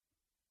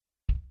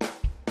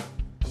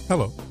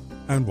Hello,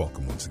 and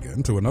welcome once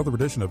again to another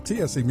edition of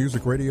TSC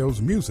Music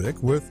Radio's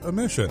Music with a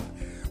Mission,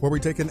 where we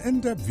take an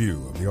in-depth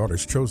view of the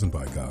artists chosen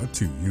by God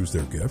to use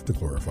their gift to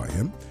glorify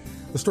Him,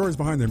 the stories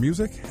behind their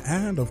music,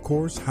 and, of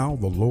course, how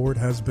the Lord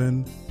has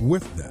been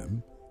with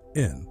them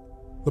in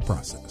the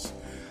process.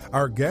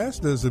 Our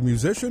guest is a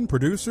musician,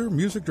 producer,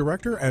 music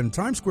director, and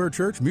Times Square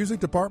Church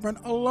Music Department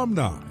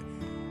alumni,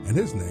 and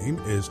his name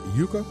is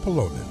Yuka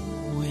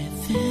Polonen.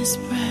 With this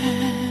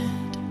bread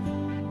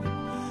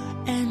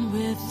and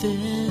with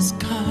this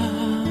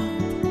cup,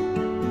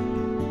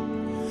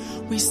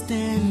 we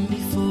stand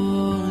before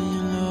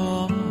you,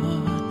 Lord,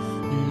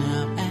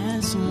 now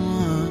as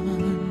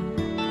one.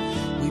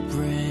 We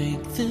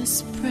break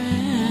this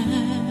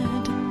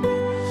bread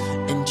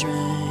and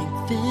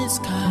drink this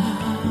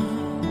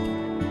cup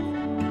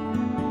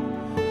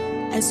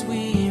as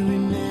we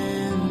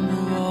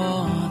remember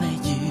all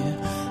that you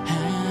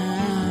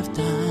have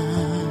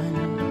done.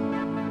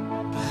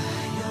 By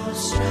your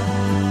stripes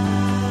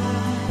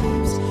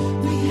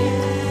we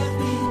have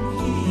been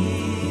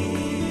healed.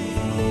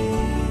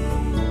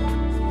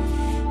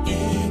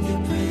 In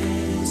your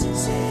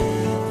presence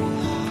every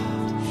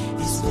heart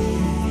is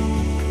filled.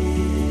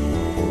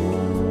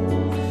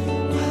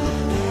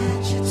 While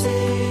at your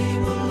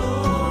table,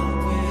 Lord,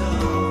 we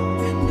are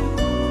renewed.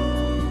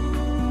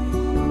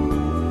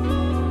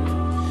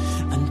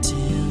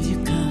 Until you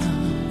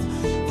come,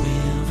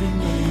 we'll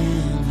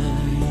remember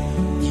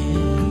you.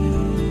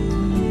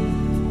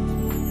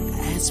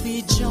 As we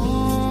join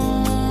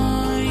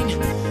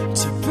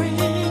to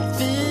break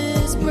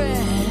this bread,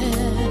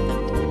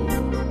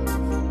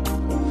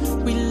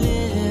 we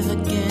live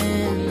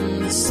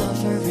again the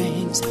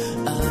sufferings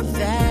of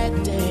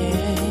that day.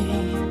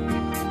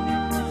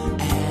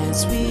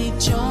 As we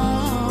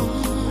join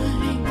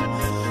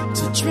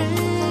to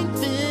drink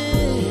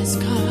this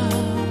cup,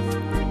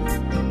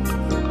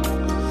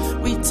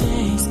 we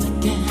taste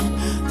again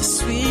the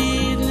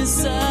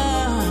sweetness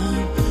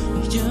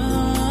of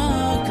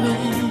your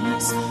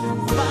grace.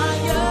 By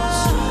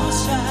your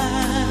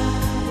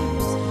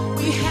stripes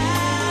we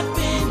have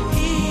been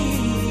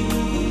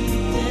healed.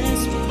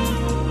 Yes,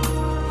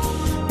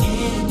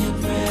 in your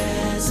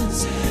presence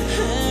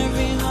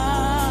every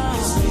heart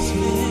is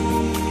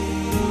filled.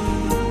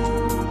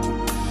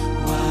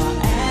 While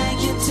at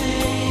your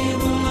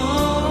table,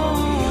 Lord,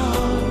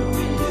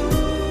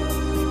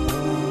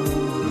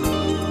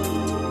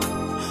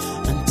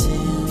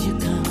 until you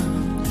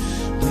come,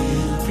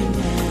 we'll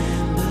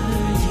remember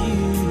you.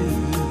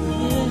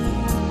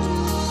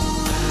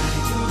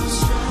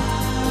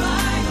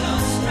 By your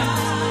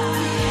stripes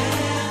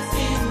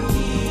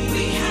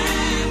we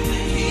have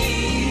been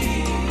healed.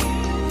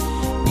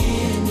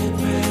 In your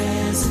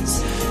presence,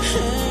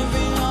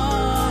 every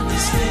heart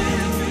is filled.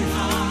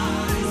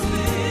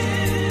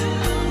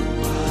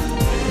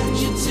 At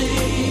your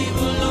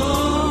table,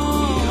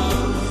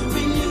 Lord,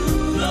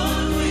 renewed.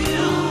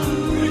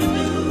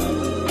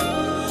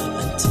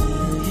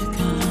 Until you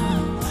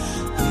come,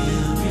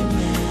 we'll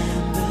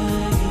remember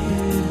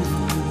you.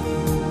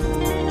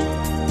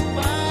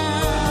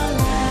 While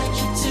at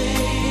your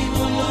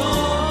table,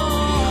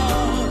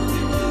 Lord,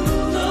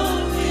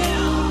 we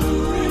are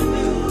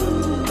renewed.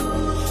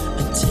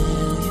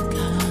 Until you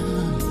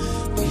come,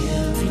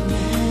 we'll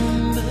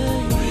remember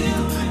you.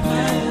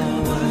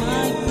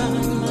 My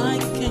God, my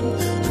King.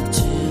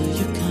 Until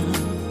you come,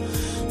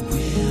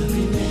 we'll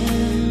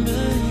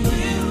remember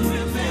you.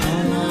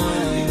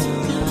 Almighty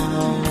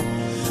God.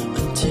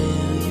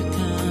 Until you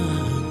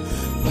come,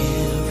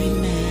 we'll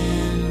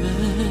remember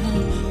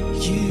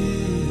you.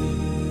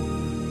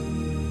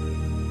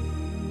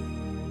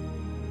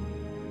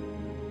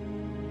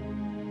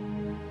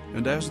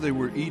 And as they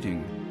were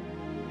eating,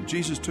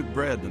 Jesus took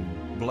bread and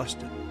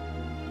blessed it,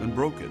 and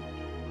broke it,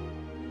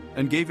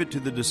 and gave it to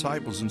the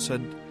disciples and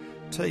said,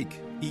 "Take,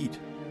 eat,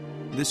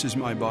 this is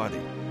my body."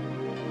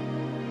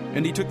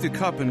 And he took the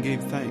cup and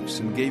gave thanks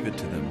and gave it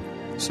to them,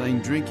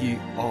 saying, "Drink ye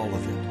all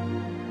of it.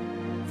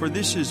 For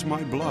this is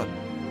my blood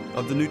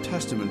of the New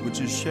Testament, which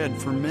is shed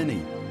for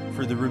many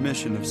for the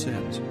remission of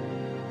sins."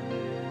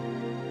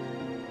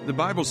 The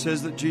Bible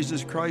says that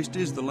Jesus Christ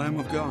is the Lamb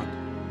of God,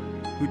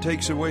 who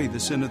takes away the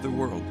sin of the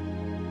world.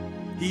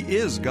 He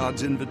is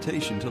God's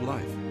invitation to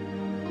life,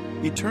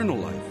 eternal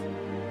life,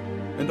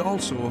 and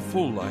also a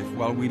full life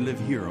while we live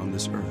here on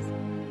this earth.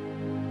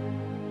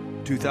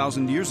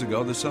 2,000 years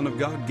ago, the Son of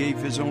God gave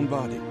His own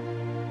body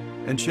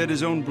and shed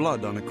His own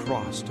blood on a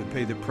cross to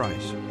pay the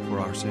price for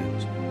our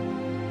sins.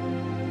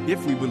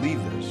 If we believe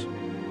this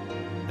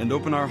and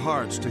open our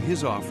hearts to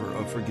His offer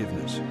of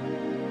forgiveness,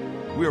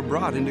 we are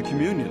brought into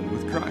communion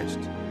with Christ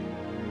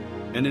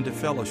and into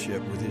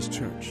fellowship with His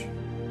church.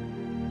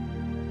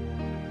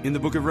 In the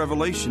book of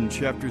Revelation,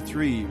 chapter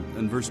 3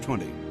 and verse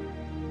 20,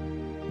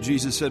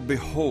 Jesus said,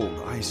 "Behold,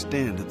 I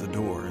stand at the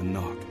door and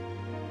knock.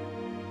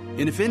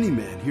 And if any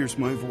man hears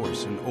my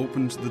voice and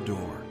opens the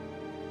door,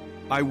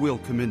 I will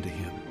come into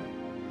him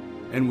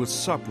and will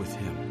sup with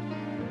him,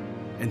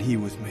 and he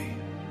with me."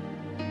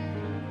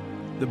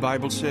 The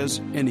Bible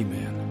says any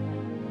man,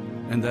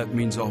 and that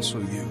means also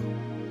you.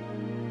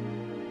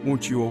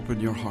 Won't you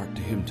open your heart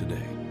to Him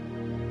today?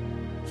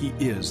 He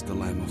is the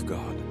Lamb of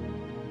God.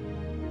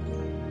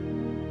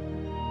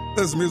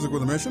 This is Music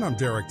with a Mission. I'm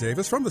Derek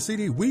Davis from the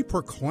CD We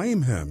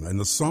Proclaim Him and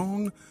the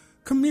song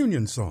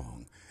Communion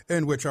Song,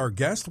 in which our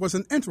guest was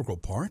an integral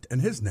part,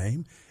 and his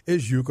name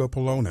is Jukka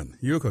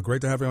Polonen. Jukka, great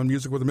to have you on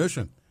Music with a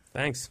Mission.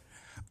 Thanks.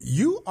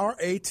 You are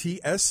a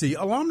TSC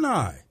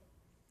alumni.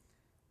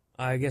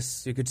 I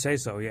guess you could say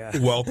so, yeah.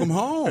 Welcome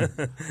home.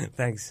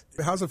 Thanks.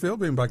 How's it feel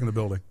being back in the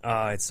building?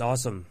 It's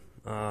awesome.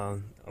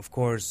 Of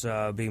course,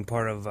 being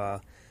part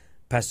of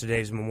Pastor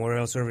Dave's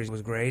memorial service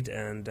was great,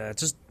 and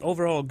just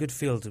overall good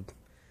feel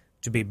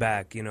to be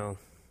back, you know.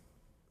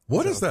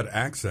 What is that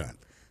accent?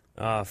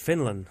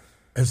 Finland.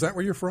 Is that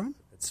where you're from?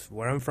 It's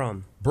where I'm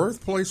from.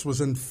 Birthplace was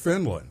in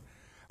Finland.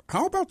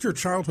 How about your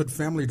childhood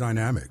family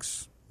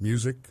dynamics?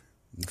 Music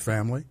and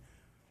family?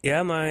 Yeah,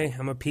 I'm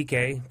a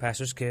PK,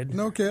 pastor's kid.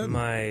 No kidding.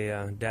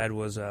 My dad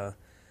was a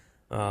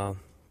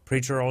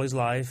preacher all his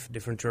life,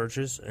 different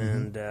churches,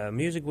 and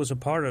music was a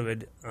part of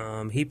it.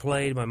 He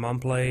played, my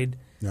mom played,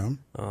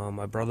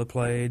 my brother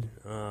played,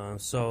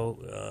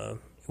 so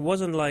it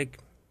wasn't like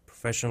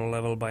professional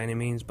level by any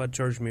means, but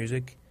church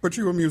music. But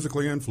you were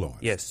musically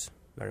influenced. Yes,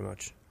 very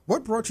much.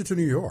 What brought you to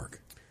New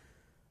York?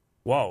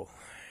 Whoa.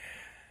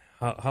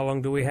 How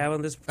long do we have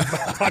on this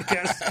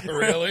podcast?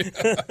 Really?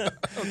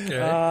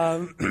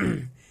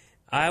 Okay.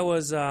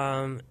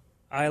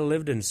 I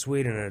lived in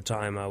Sweden at a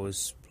time.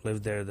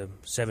 Lived there the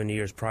 7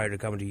 years prior to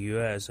coming to the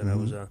U.S., and I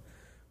was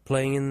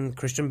playing in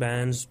Christian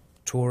bands,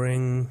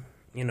 touring,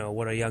 you know,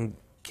 what a young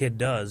kid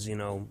does, you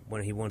know,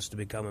 when he wants to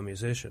become a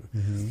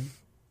musician.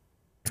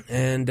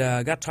 And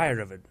I got tired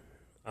of it.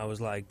 I was,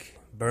 like,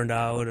 burned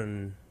out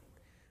and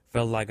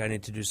felt like I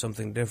need to do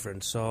something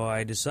different. So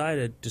I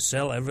decided to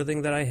sell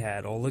everything that I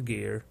had, all the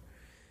gear,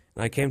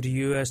 and I came to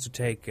U.S. to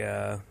take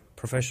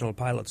professional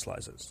pilot's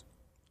license.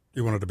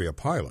 You wanted to be a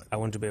pilot? I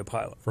wanted to be a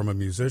pilot. From a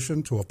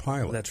musician to a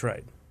pilot? That's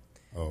right.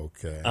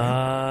 Okay.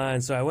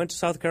 And so I went to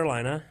South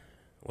Carolina,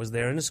 was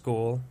there in the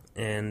school,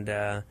 and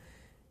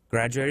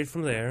graduated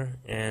from there.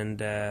 And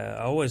I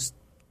always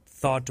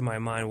thought to my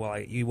mind, well,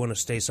 you want to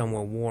stay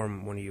somewhere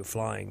warm when you're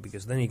flying,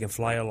 because then you can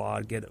fly a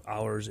lot, get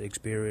hours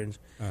experience.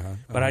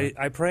 But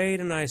I prayed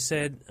and I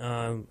said,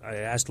 I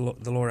asked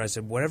the Lord, I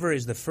said, whatever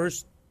is the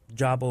first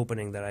job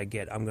opening that I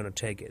get, I'm going to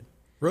take it.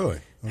 Really?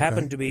 Okay.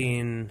 Happened to be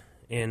in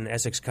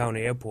Essex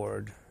County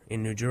Airport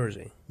in New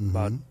Jersey,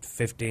 about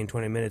 15,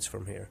 20 minutes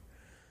from here.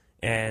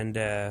 And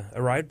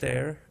arrived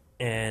there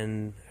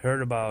and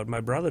heard about,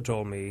 my brother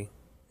told me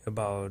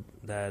about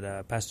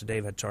that Pastor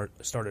Dave had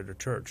started a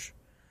church.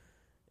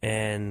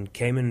 And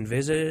came and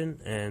visited,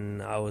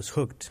 and I was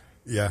hooked.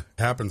 Yeah,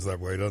 happens that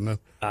way, doesn't it?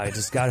 I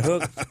just got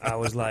hooked. I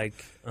was like,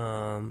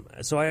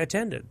 so I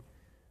attended.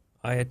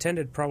 I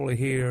attended probably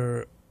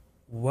here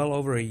well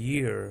over a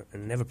year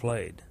and never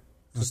played.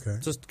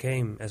 Just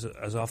came as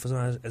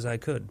often as I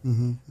could.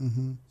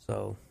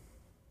 So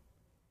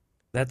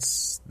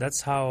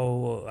that's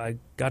how I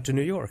got to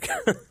New York.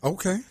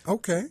 Okay.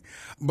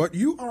 But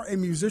you are a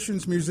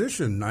musician's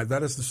musician. Now,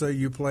 that is to say,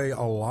 you play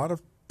a lot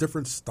of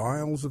different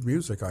styles of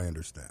music, I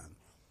understand.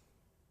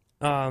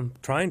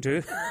 Trying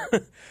to.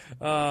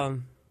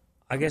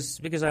 I guess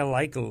because I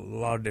like a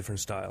lot of different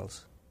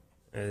styles.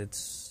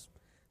 It's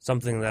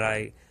something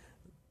that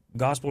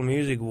gospel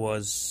music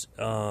was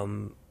a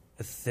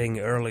thing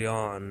early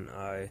on.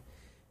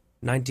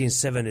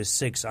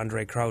 1976,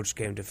 Andre Crouch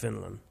came to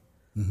Finland.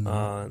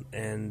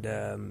 And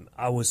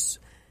I was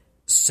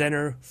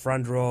center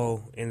front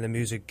row in the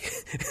music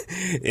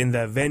in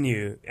the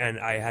venue, and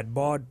I had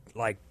bought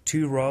like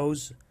 2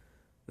 rows,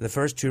 the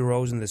first 2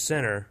 rows in the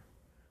center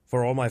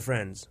for all my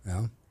friends.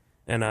 Yeah.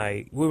 And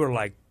we were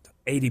like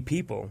 80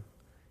 people,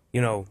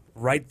 you know,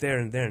 right there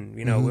and then,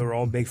 you know, we were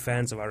all big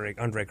fans of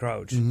Andre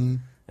Crouch.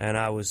 And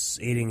I was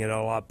eating it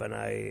all up, and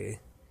I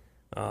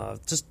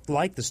just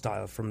liked the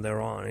style from there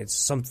on. It's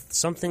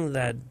something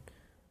that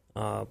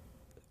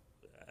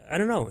I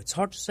don't know, it's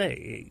hard to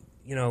say,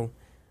 you know.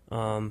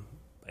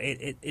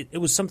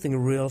 It was something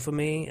real for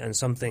me and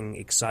something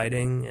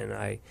exciting, and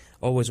I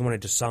always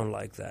wanted to sound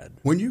like that.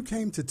 When you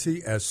came to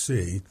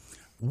TSC,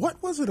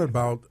 what was it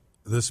about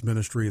this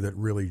ministry that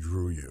really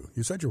drew you?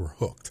 You said you were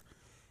hooked.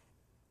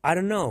 I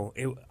don't know.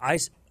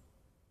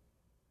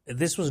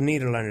 This was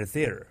Nederlander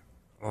Theater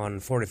on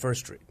 41st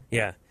Street,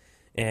 yeah.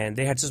 And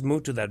they had just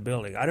moved to that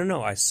building. I don't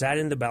know. I sat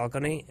in the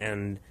balcony,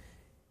 and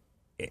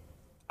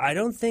I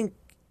don't think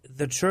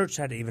the church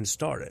had even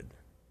started.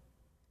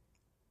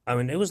 I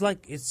mean, it was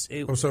like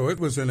so it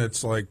was in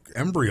its like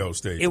embryo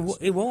stage.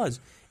 It was,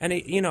 and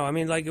you know, I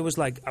mean, like it was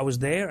like I was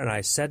there and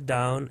I sat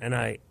down,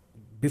 and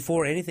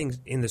before anything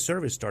in the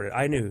service started,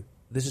 I knew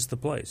this is the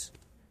place.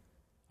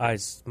 I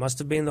must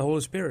have been the Holy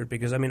Spirit,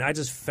 because I mean, I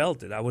just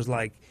felt it. I was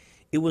like,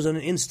 it was an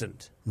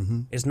instant.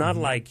 It's not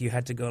like you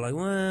had to go like,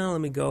 well, let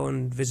me go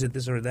and visit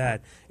this or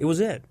that. It was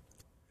it.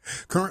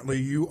 Currently,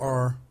 you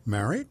are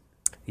married?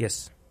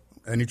 Yes.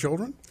 Any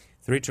children?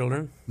 3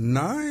 children.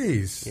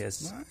 Nice.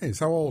 Yes. Nice.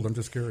 How old? I'm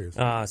just curious.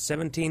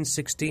 17,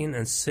 16,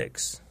 and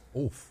 6.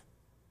 Oof.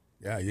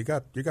 Yeah, you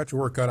got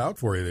your work cut out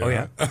for you there. Oh,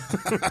 yeah.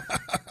 Huh?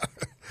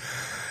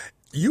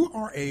 You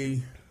are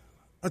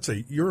let's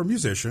say, you're a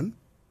musician,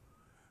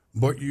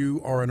 but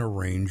you are an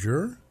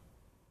arranger.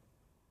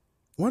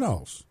 What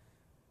else?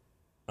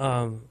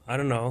 I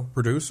don't know.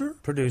 Producer?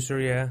 Producer,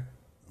 yeah.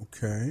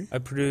 Okay. I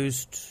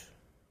produced,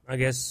 I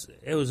guess,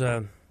 it was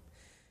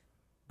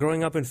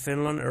growing up in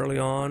Finland early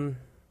on,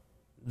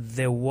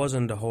 there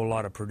wasn't a whole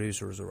lot of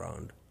producers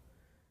around.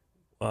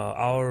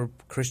 Our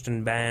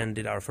Christian band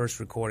did our first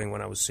recording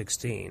when I was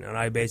 16, and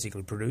I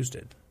basically produced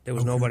it. There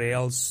was nobody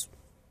else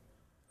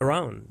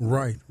around.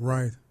 Right.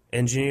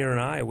 Engineer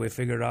and we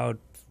figured out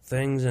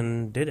things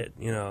and did it,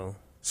 you know.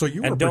 So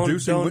you were and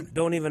producing...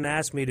 don't even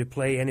ask me to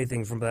play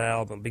anything from that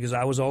album, because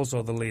I was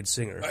also the lead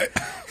singer.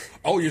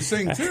 Oh, you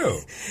sing too?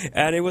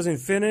 And it was in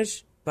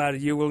Finnish, but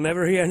you will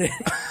never hear it.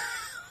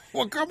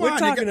 Well, come We're on.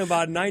 talking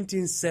about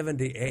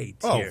 1978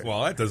 Oh, here.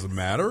 well, that doesn't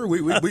matter. We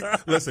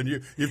listen,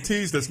 you've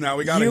teased us now.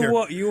 We got to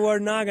hear... You are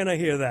not going to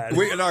hear that.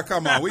 No,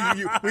 come on. We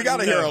got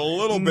to hear a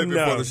little bit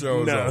before the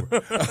show is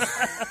over.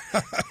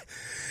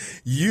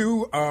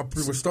 You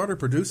started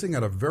producing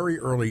at a very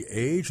early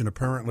age, and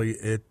apparently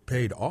it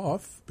paid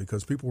off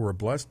because people were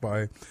blessed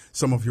by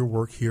some of your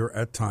work here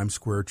at Times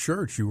Square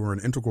Church. You were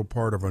an integral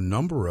part of a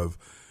number of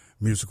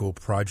musical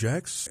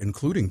projects,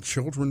 including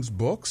children's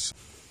books.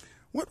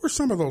 What were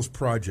some of those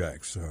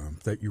projects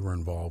that you were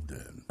involved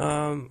in?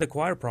 The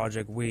choir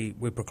project, we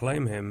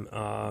proclaim him.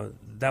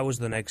 That was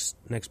the next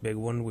big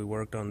one. We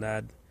worked on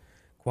that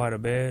quite a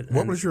bit.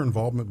 What was your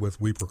involvement with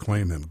We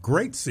Proclaim Him?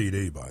 Great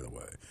CD, by the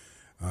way.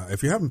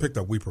 If you haven't picked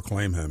up We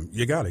Proclaim Him,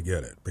 you got to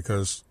get it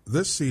because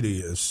this CD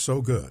is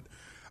so good.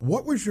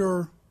 What was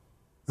your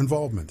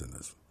involvement in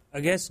this?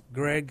 I guess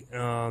Greg,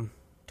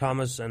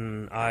 Thomas,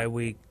 and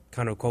we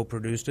kind of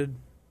co-produced it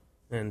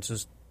and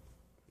just,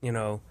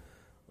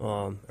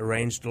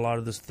 arranged a lot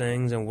of these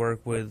things and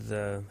worked with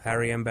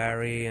Harry and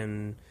Barry,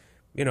 and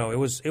it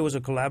was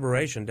a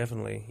collaboration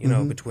definitely,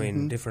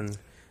 between different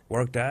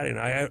worked at it.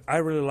 And I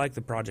really liked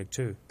the project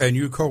too. And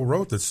you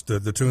co-wrote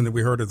the tune that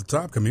we heard at the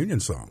top, Communion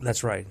Song.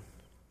 That's right.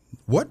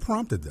 What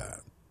prompted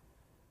that?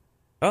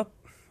 Oh,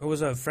 it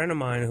was a friend of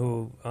mine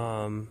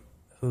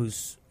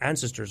whose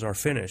ancestors are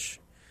Finnish.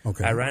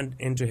 Okay. I ran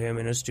into him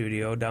in a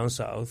studio down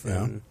south,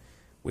 and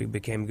we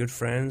became good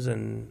friends.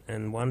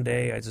 And one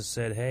day I just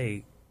said,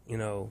 hey,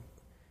 you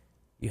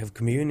have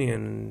communion,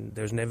 and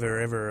there's never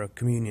ever a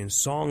communion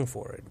song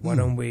for it. Why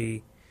don't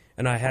we?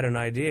 And I had an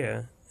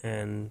idea,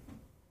 and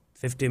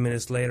 15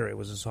 minutes later it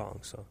was a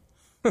song. So,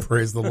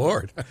 praise the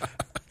Lord.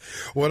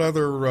 What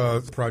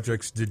other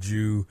projects did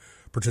you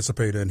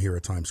participate in here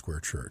at Times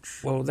Square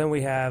Church? Well, then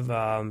we have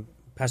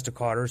Pastor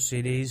Carter's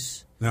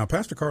CDs. Now,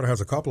 Pastor Carter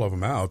has a couple of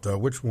them out.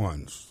 Which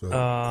ones?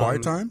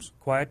 Quiet Times?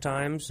 Quiet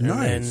Times.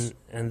 Nice.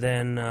 And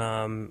then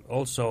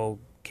also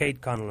Kate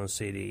Conlon's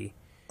CD.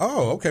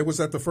 Oh, okay. Was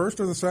that the first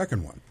or the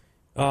second one?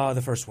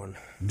 The first one.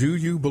 Do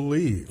You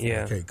Believe?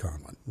 Yeah. Kate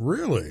Conlon.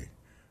 Really?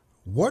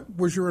 What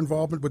was your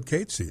involvement with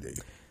Kate's CD?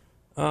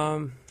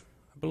 I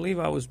believe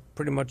I was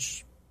pretty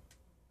much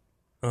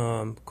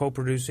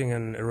co-producing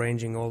and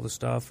arranging all the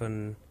stuff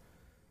and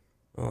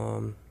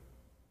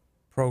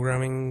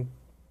programming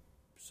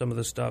some of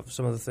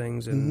the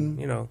things,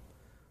 and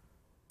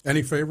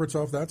Any favorites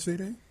off that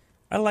CD?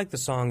 I like the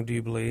song "Do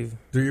You Believe."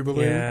 Do You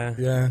Believe?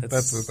 Yeah,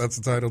 that's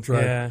the title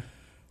track. Yeah,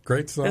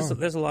 great song.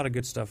 There's a lot of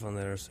good stuff on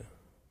there. So.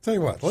 Tell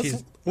you what,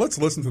 let's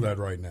listen to that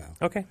right now.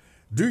 Okay.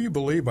 "Do You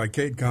Believe" by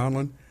Kate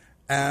Conlon.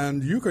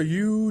 And Yuka,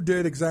 you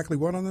did exactly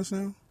what on this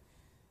now?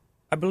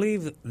 I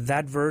believe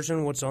that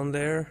version, what's on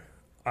there,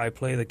 I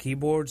play the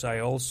keyboards. I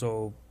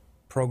also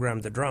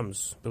programmed the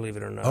drums, believe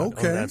it or not, on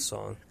that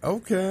song.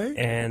 Okay.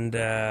 And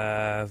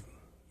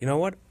you know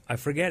what? I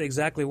forget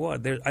exactly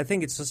what. I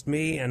think it's just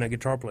me and a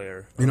guitar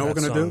player. You know what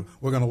we're going to do?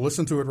 We're going to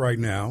listen to it right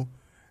now,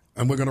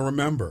 and we're going to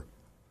remember.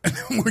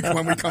 When we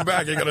come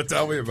back, you're going to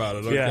tell me about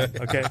it, okay? Yeah,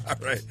 okay. All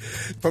right.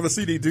 From the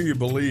CD, Do You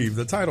Believe,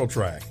 the title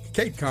track,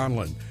 Kate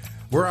Conlon,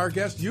 where our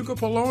guest Yuka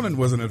Polonen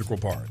was an integral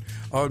part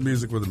on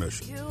Music with a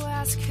Mission. You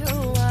ask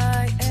who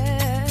I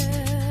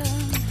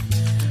am,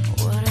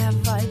 what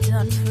have I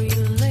done for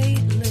you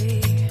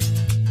lately?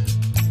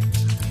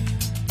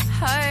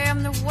 I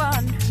am the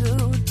one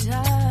who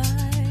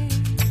died,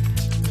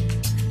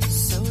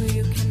 so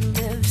you can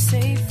live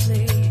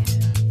safely.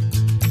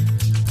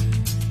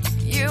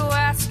 You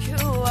ask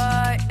who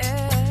I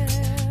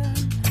am,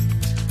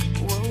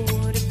 what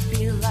would it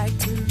be like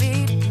to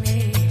meet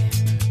me?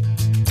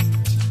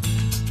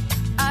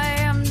 I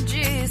am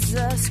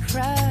Jesus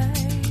Christ.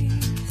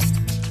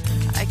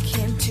 I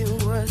came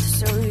to earth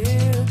so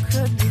you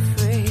could be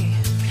free.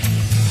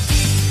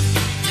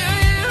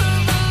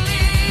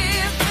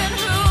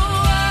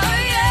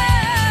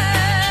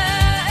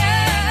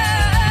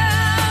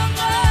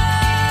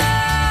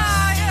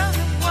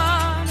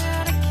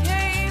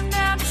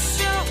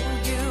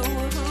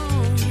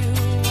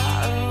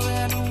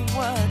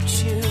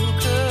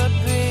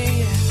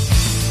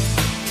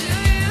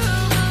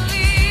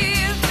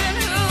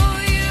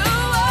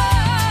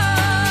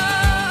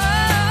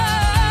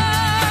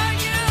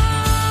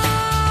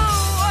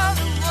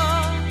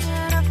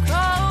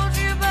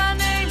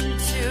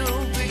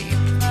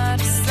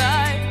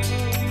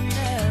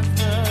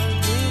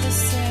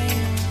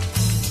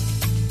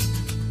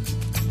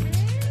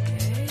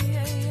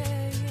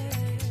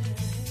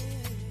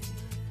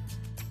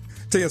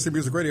 TSC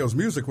Music Radio's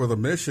Music with a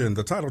Mission,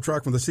 the title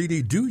track from the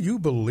CD, Do You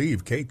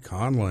Believe, Kate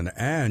Conlon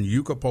and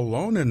Yuka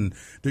Polonen.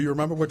 Do you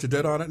remember what you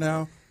did on it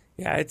now?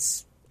 Yeah,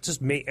 it's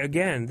just me.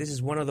 Again, this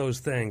is one of those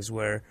things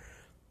where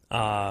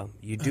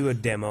you do a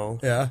demo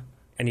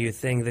and you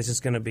think this is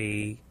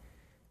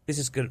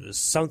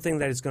something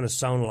that it's going to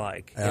sound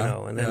like, you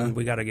know, and then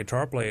we got a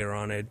guitar player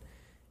on it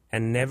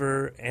and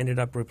never ended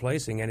up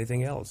replacing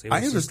anything else. It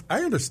was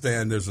I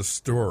understand there's a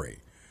story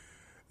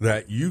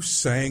that you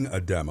sang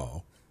a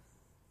demo.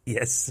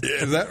 Yes.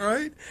 Is that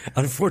right?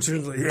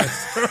 Unfortunately,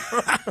 yes.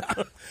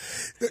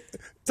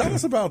 Tell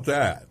us about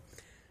that.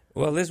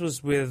 Well, this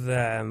was with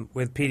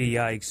P.D.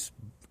 Yike's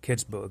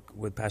kids book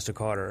with Pastor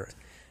Carter,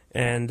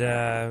 and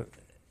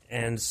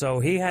so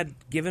he had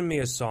given me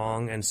a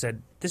song and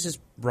said, "This is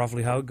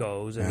roughly how it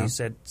goes," and he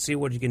said, "See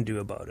what you can do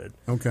about it."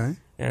 Okay.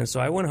 And so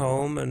I went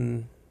home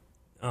and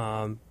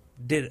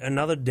did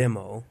another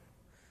demo.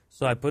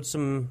 So I put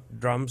some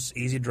drums,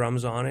 easy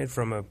drums on it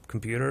from a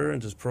computer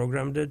and just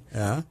programmed it.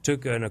 Yeah.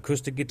 Took an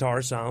acoustic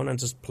guitar sound and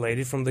just played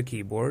it from the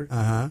keyboard.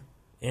 Uh-huh.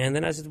 And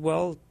then I said,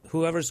 well,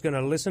 whoever's going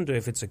to listen to it,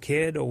 if it's a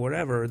kid or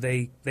whatever,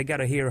 they got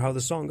to hear how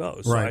the song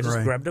goes. So I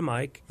just grabbed a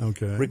mic,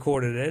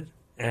 recorded it,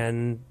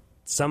 and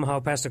somehow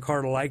Pastor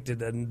Carter liked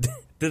it and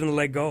didn't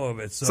let go of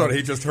it. So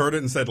he just heard it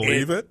and said,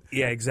 leave it?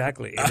 Yeah,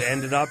 exactly. It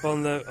ended up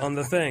on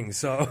the thing.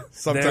 So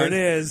there it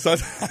is.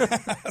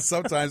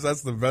 Sometimes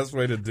that's the best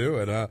way to do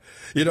it, huh?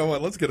 You know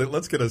what? Let's get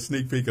a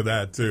sneak peek of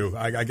that, too.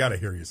 I got to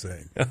hear you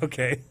sing.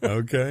 Okay.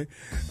 Okay.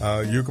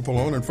 Yuka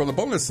Polonen from the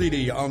bonus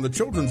CD on the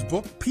children's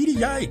book, P.D.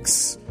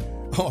 Yikes,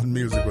 on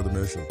Music with a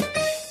Mission.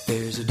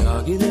 There's a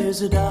doggy,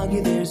 there's a doggy,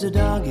 there's a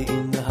doggy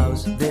in the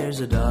house. There's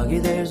a doggy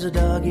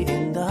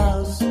in the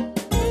house.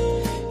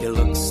 He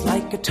looks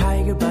like a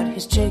tiger, but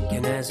he's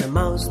chicken as a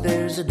mouse.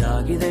 There's a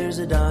doggy in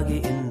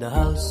the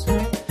house.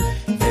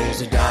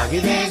 There's a doggy,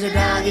 there's a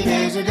doggy,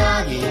 there's a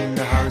doggy in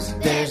the house.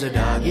 There's a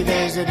doggy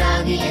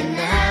in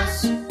the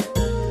house.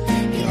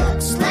 He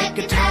looks like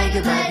a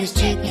tiger, but he's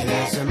chicken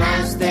as a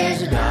mouse.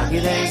 There's a doggy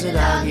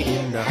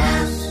in the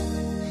house.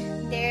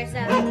 There's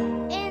a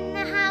in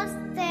the house,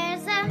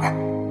 there's a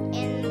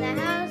in the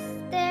house,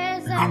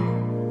 there's a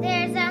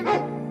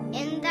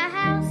in the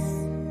house.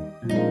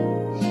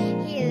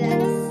 He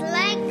looks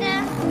like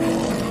a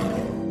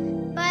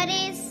but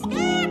he's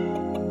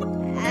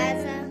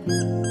as a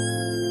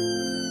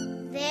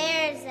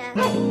there's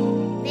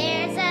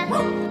a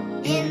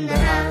in the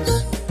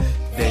house.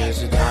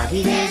 There's a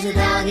doggy, there's a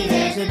doggy,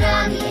 there's a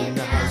doggy in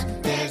the house.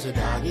 There's a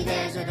doggy in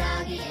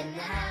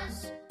the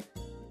house.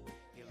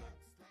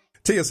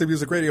 TSC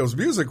Music Radio's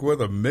Music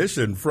with a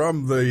Mission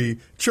from the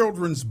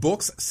children's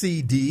books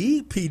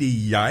CD,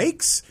 P.D.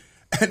 Yikes,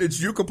 and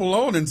it's Yuka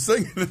Polonen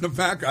singing in the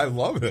back. I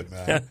love it,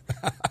 man.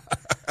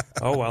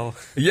 Oh, well.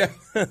 Yeah.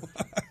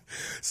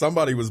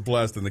 Somebody was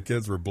blessed, and the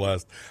kids were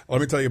blessed.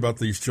 Let me tell you about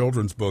these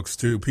children's books,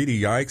 too.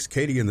 P.D. Yikes,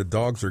 Katie and the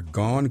Dogs Are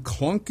Gone,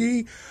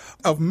 Clunky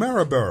of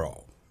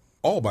Maribaro,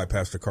 all by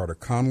Pastor Carter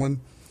Conlon.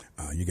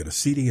 You get a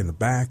CD in the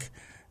back,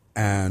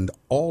 and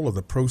all of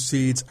the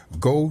proceeds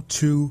go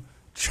to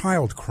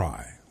Child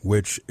Cry,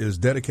 which is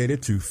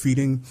dedicated to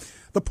feeding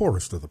the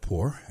poorest of the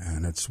poor,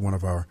 and it's one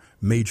of our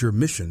major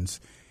missions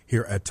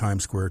here at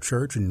Times Square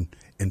Church. And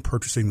in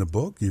purchasing the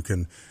book, you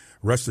can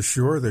rest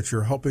assured that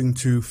you're helping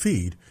to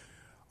feed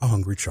a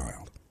hungry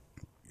child.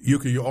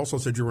 Yuka, you also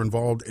said you were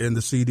involved in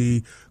the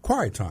CD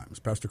Quiet Times,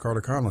 Pastor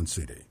Carter Conlon's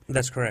CD.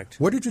 That's correct.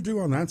 What did you do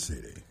on that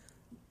CD?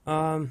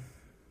 I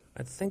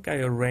think I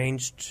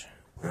arranged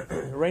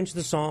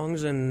the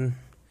songs and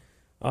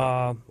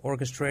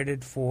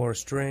orchestrated for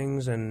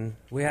strings, and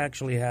we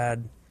actually had,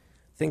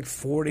 I think,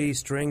 40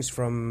 strings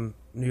from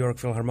New York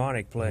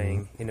Philharmonic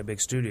playing in a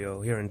big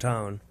studio here in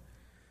town.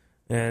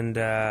 And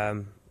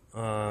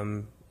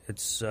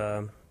it's...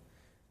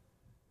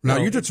 Now,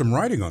 you did some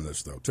writing on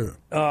this, though, too.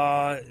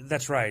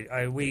 That's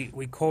right.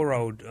 We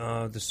co-wrote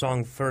the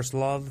song First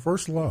Love.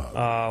 First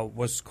Love.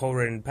 Was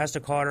co-written. Pastor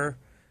Carter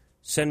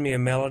sent me a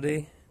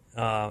melody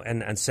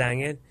and sang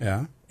it.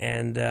 Yeah.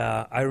 And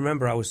I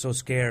remember I was so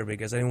scared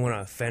because I didn't want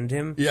to offend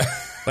him. Yeah.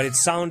 But it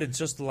sounded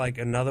just like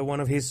another one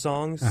of his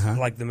songs,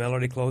 like the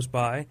melody close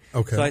by.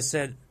 Okay. So I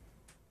said,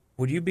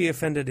 would you be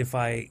offended if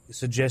I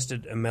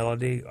suggested a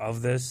melody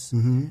of this?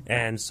 Mm-hmm.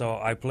 And so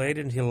I played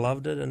it, and he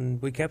loved it,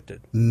 and we kept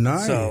it.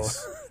 Nice. So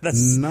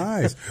that's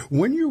nice.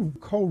 When you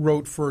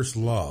co-wrote First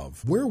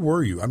Love, where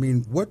were you? I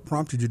mean, what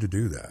prompted you to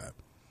do that?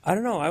 I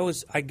don't know.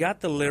 I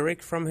got the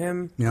lyric from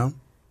him. Yeah.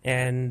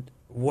 And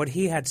what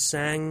he had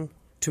sang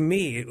to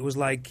me, it was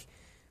like,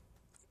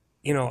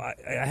 you know,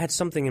 I had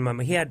something in my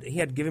mind. He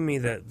had given me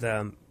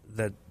the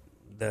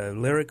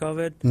lyric of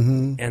it,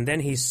 and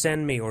then he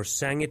sent me or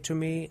sang it to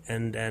me,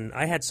 and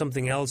I had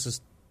something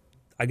else,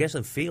 I guess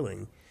a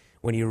feeling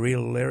when you read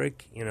a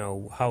lyric, you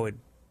know, how it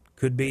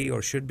could be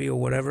or should be or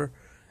whatever.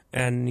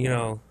 And, you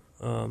know,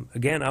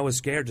 again, I was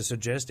scared to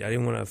suggest it. I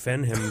didn't want to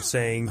offend him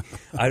saying,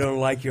 I don't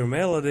like your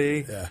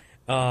melody. Yeah.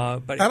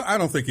 But I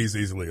don't think he's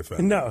easily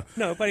offended. No,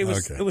 but it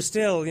was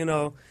still, you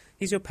know,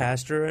 he's your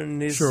pastor,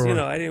 and he's, Sure.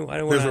 I don't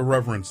want There's a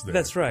reverence there.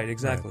 That's right,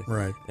 exactly.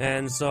 Right.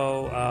 And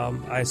so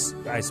I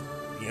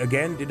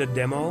again did a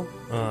demo.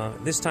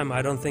 This time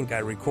I don't think I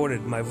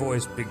recorded my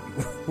voice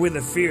with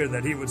the fear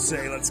that he would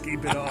say, "Let's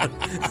keep it on."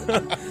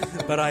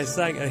 But I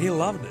sang, and he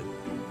loved it.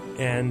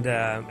 And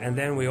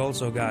then we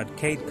also got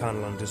Kate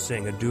Conlon to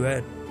sing a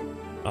duet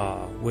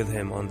with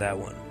him on that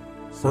one.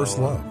 First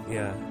Love.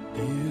 Yeah.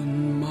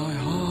 In my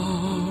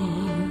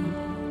heart,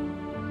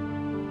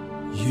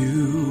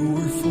 you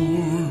were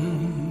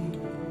formed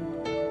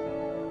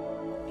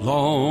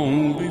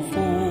long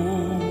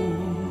before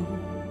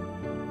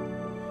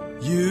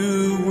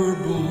you were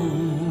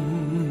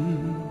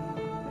born.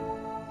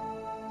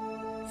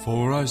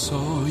 For I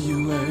saw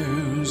you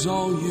as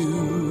all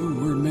you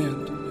were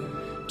meant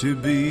to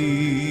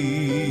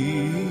be,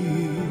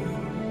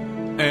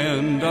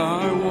 and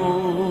I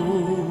want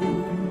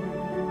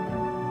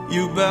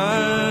you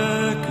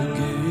back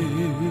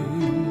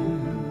again,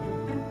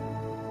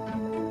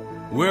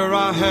 where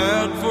I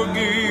had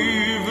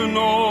forgiven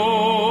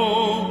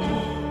all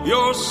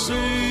your sin,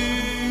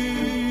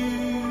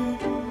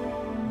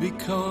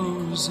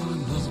 because I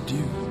loved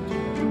you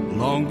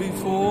long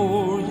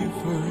before you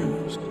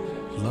first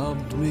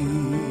loved me.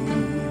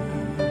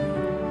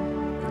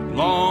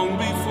 Long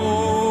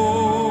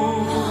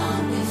before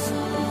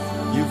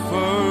you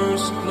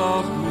first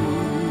loved me.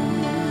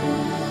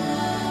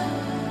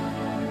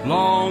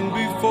 Long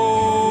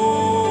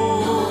before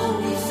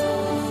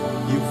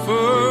you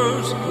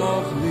first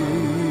loved me,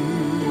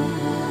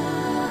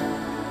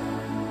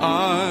 I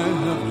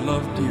have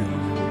loved you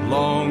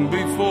long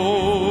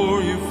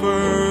before you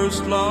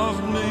first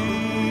loved me.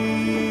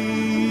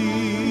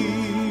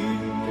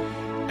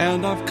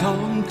 And I've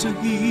come to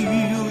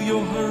heal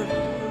your hurt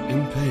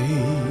and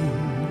pain,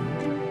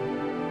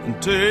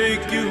 and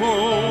take you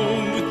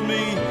home with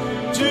me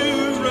to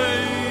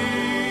reign,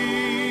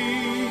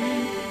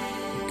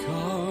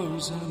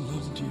 because I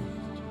loved you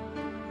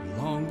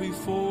long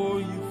before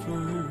you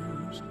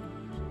first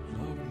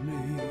loved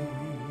me.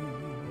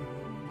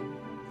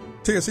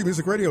 TSC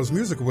Music Radio's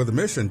Music with a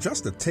Mission.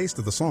 Just a taste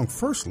of the song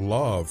First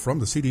Love from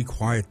the CD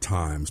Quiet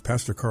Times.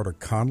 Pastor Carter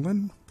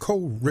Conlon,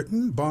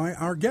 co-written by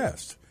our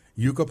guest,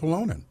 Yuka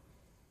Polonen.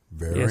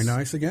 Very Yes.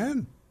 nice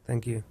again.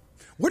 Thank you.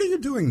 What are you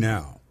doing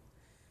now?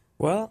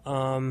 Well,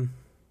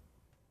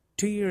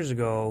 2 years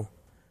ago,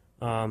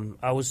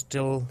 I was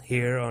still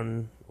here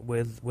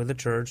with the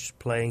church,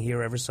 playing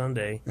here every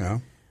Sunday. Yeah.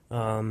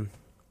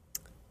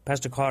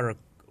 Pastor Carter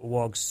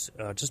walks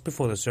just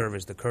before the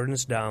service. The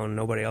curtain's down,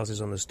 nobody else is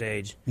on the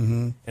stage,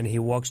 and he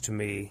walks to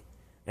me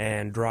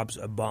and drops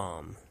a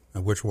bomb.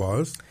 Which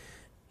was?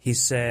 He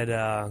said,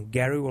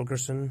 Gary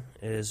Wilkerson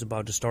is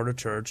about to start a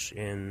church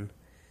in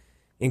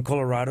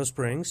Colorado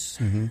Springs,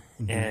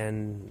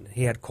 and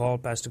he had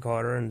called Pastor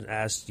Carter and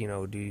asked, do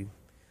you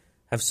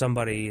have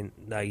somebody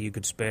that you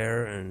could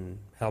spare and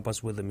help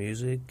us with the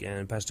music?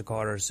 And Pastor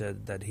Carter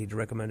said that he'd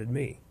recommended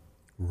me.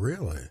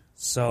 Really?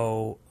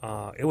 So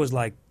it was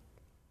like,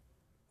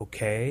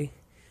 okay,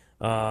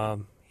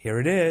 here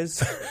it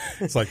is.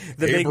 It's like,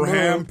 The big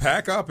Abraham, move.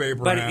 pack up,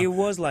 Abraham. But it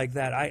was like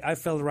that. I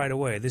felt right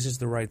away, this is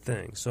the right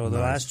thing. So the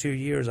Nice. last 2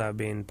 years I've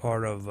been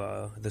part of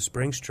the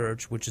Springs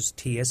Church, which is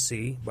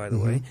TSC, by the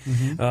way,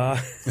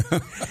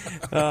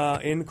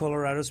 in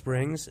Colorado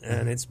Springs,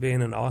 and it's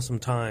been an awesome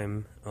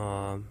time.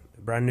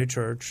 Brand new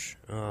church.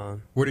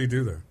 What do you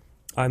do there?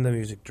 I'm the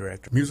music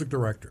director. Music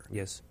director.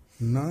 Yes.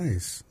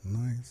 Nice,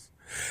 nice.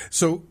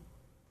 So,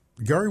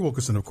 Gary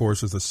Wilkerson, of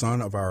course, is the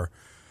son of our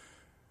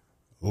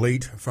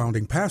late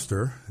founding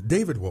pastor,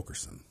 David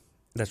Wilkerson.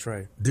 That's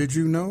right. Did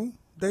you know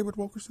David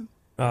Wilkerson?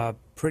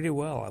 Pretty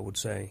well, I would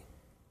say.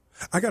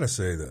 I got to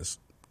say this.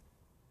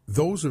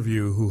 Those of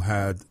you who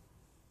had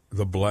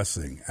the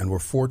blessing and were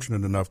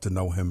fortunate enough to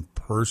know him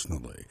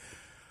personally,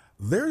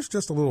 there's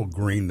just a little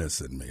greenness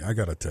in me, I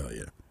got to tell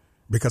you,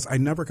 because I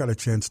never got a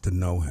chance to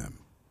know him.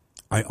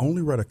 I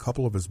only read a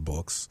couple of his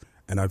books,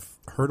 and I've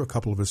heard a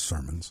couple of his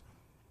sermons,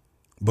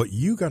 but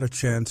you got a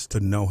chance to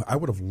know. I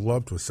would have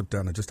loved to have sit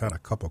down and just had a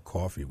cup of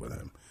coffee with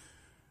him.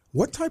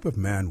 What type of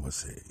man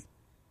was he?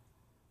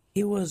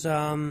 He was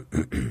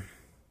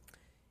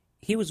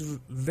he was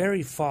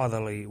very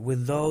fatherly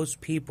with those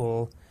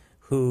people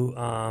who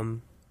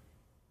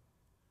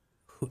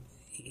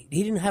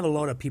he didn't have a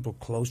lot of people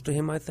close to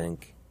him, I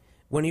think.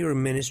 When you're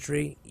in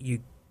ministry,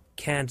 you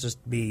can't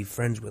just be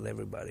friends with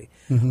everybody.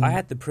 I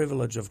had the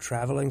privilege of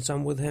traveling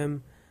some with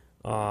him.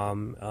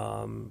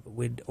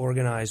 We'd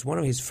organized one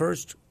of his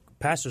first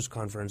pastors'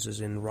 conferences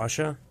in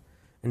Russia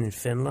and in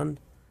Finland.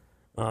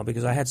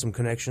 Because I had some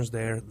connections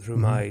there through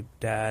my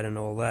dad and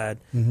all that.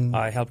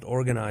 I helped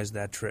organize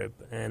that trip.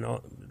 And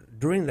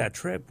during that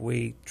trip,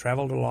 we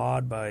traveled a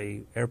lot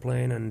by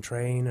airplane and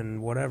train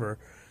and whatever,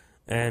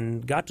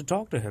 and got to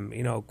talk to him,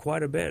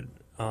 quite a bit.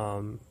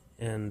 And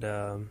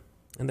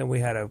then we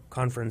had a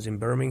conference in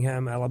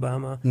Birmingham,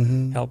 Alabama,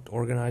 helped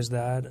organize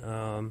that.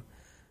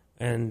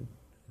 And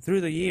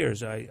through the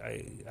years,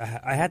 I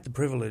had the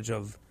privilege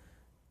of,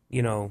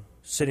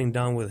 sitting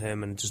down with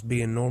him and just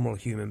being a normal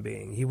human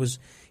being. He was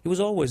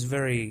always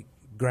very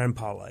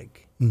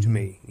grandpa-like to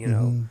me, you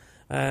know.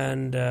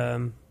 And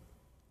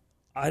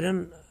I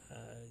don't.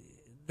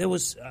 There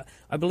was,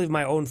 I believe,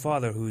 my own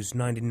father, who's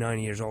 99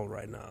 years old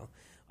right now.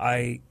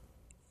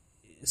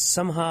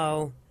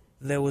 Somehow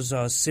there was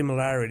a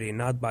similarity,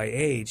 not by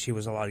age, he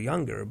was a lot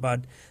younger,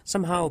 but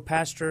somehow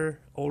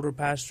older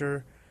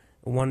pastor,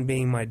 one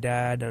being my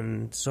dad,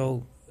 and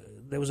so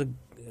there was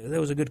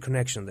a good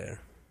connection there.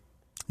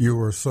 You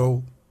were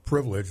so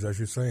privileged, as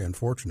you say, and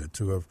fortunate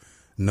to have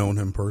known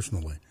him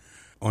personally.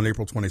 On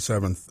April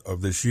 27th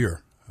of this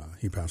year,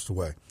 he passed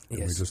away. And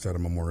Yes. we just had a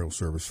memorial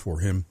service for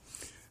him,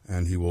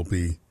 and he will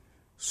be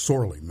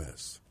sorely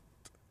missed.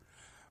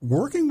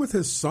 Working with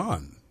his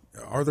son,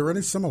 are there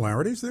any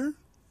similarities there?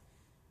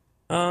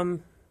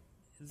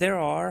 There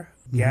are.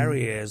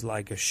 Gary is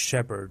like a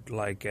shepherd,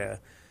 like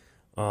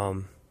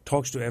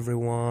talks to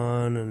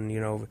everyone,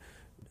 and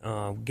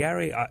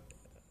Gary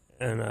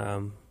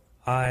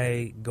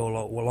I go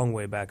a long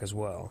way back as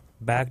well.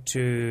 Back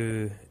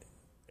to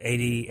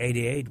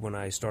 88 when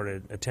I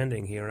started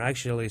attending here, and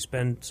actually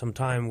spent some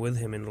time with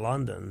him in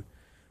London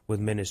with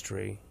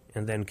ministry,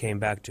 and then came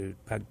back to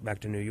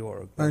New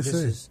York. I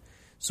see.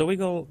 So we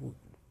go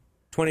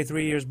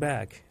 23 years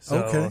back.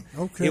 So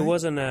Okay. It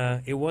wasn't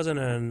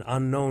an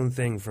unknown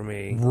thing for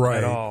me Right,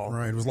 at all.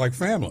 right. It was like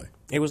family.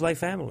 It was like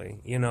family,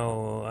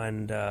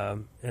 and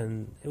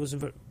it was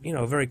a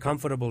very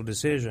comfortable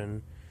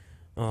decision,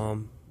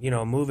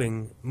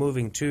 moving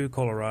to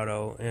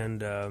Colorado,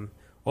 and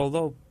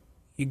although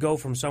you go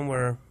from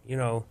somewhere,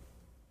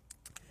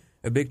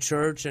 a big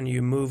church, and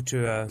you move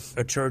to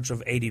a church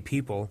of 80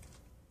 people,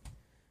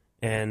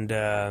 and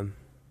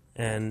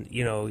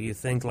you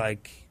think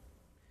like,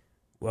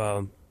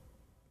 well,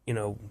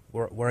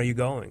 where are you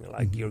going?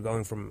 Like you're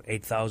going from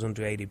 8,000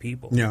 to 80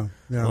 people. Yeah.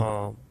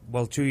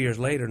 Well, 2 years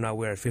later, now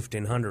we're at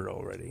 1,500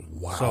 already.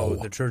 Wow. So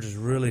the church is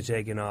really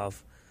taking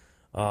off.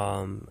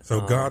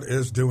 So God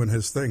is doing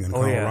his thing in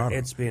Colorado. Yeah,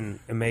 it's been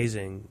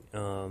amazing.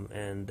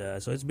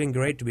 So it's been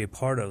great to be a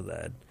part of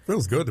that.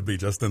 Feels good to be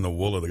just in the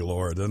wool of the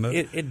Lord, doesn't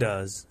it? It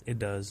does. It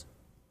does.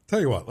 Tell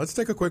you what, let's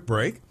take a quick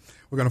break.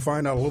 We're going to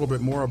find out a little bit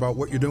more about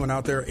what you're doing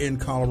out there in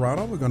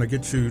Colorado. We're going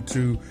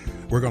to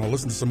we're going to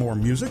listen to some more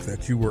music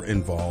that you were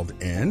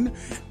involved in,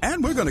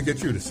 and we're going to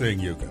get you to sing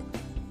Yucca.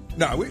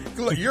 Now,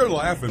 look, you're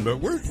laughing,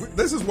 but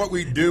this is what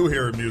we do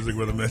here at Music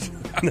with a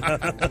Mission.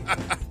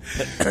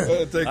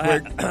 Take a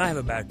break. I have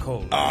a bad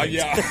cold. Oh,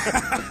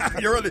 yeah.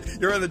 You're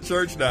in the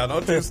church now.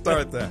 Don't you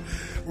start that.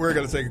 We're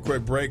going to take a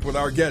quick break with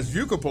our guest,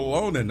 Yucca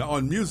Polonen,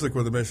 on Music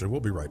with a Mission.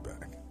 We'll be right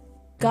back.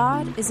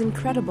 God is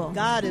incredible.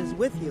 God is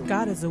with you.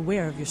 God is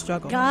aware of your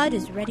struggle. God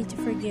is ready to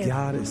forgive.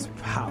 God is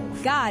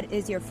powerful. God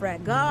is your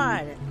friend.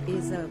 God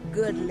is a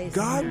good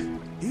listener. God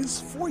is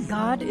for you.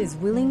 God is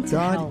willing to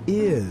God help.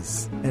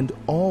 is and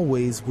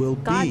always will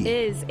God be.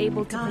 is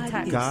able to God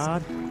protect.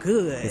 God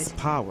good. is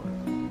power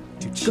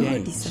to God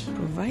change. is a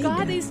provider.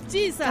 God is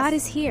Jesus. God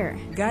is here.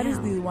 God is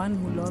the one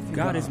who loves you.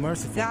 God is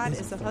merciful. God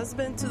is a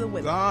husband to the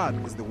widow.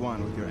 God is the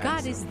one with your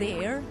God answer. is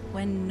there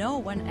when no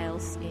one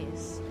else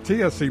is.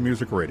 TSC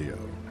Music Radio,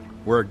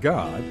 where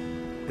God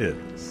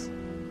is.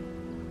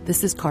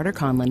 This is Carter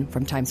Conlon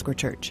from Times Square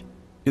Church.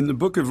 In the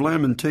book of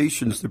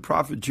Lamentations, the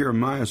prophet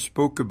Jeremiah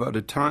spoke about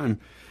a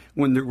time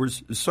when there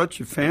was such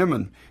a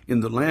famine in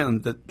the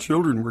land that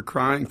children were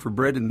crying for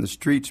bread in the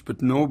streets,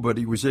 but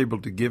nobody was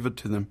able to give it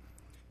to them.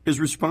 His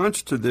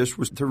response to this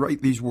was to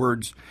write these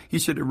words. He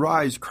said,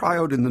 "Arise, cry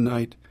out in the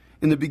night.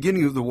 In the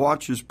beginning of the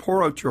watches,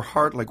 pour out your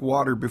heart like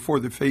water before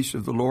the face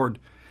of the Lord.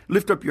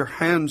 Lift up your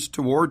hands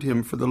toward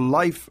him for the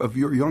life of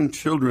your young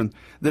children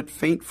that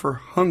faint for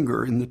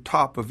hunger in the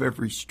top of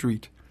every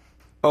street."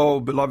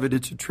 Oh, beloved,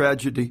 it's a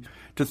tragedy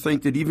to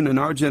think that even in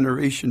our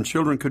generation,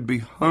 children could be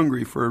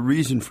hungry for a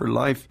reason for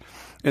life,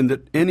 and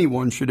that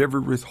anyone should ever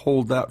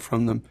withhold that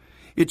from them.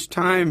 It's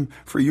time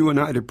for you and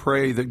I to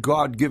pray that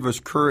God give us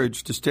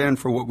courage to stand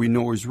for what we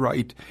know is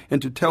right,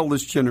 and to tell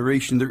this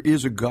generation there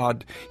is a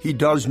God. He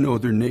does know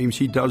their names.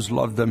 He does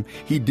love them.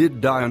 He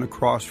did die on a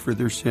cross for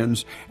their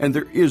sins, and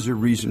there is a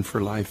reason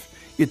for life.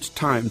 It's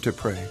time to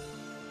pray.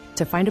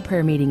 To find a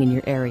prayer meeting in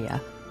your area,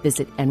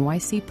 visit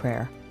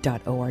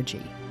nycprayer.org.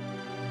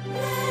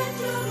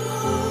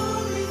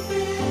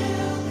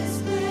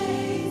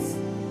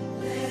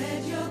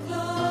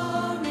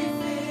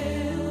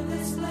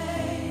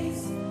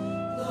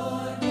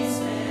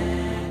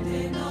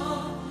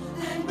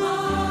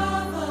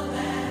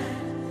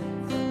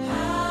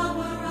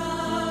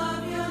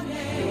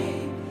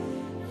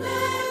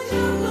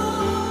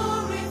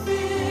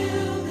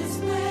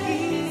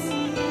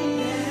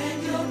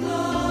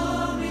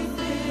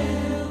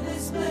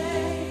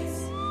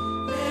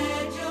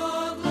 Let your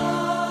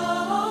glory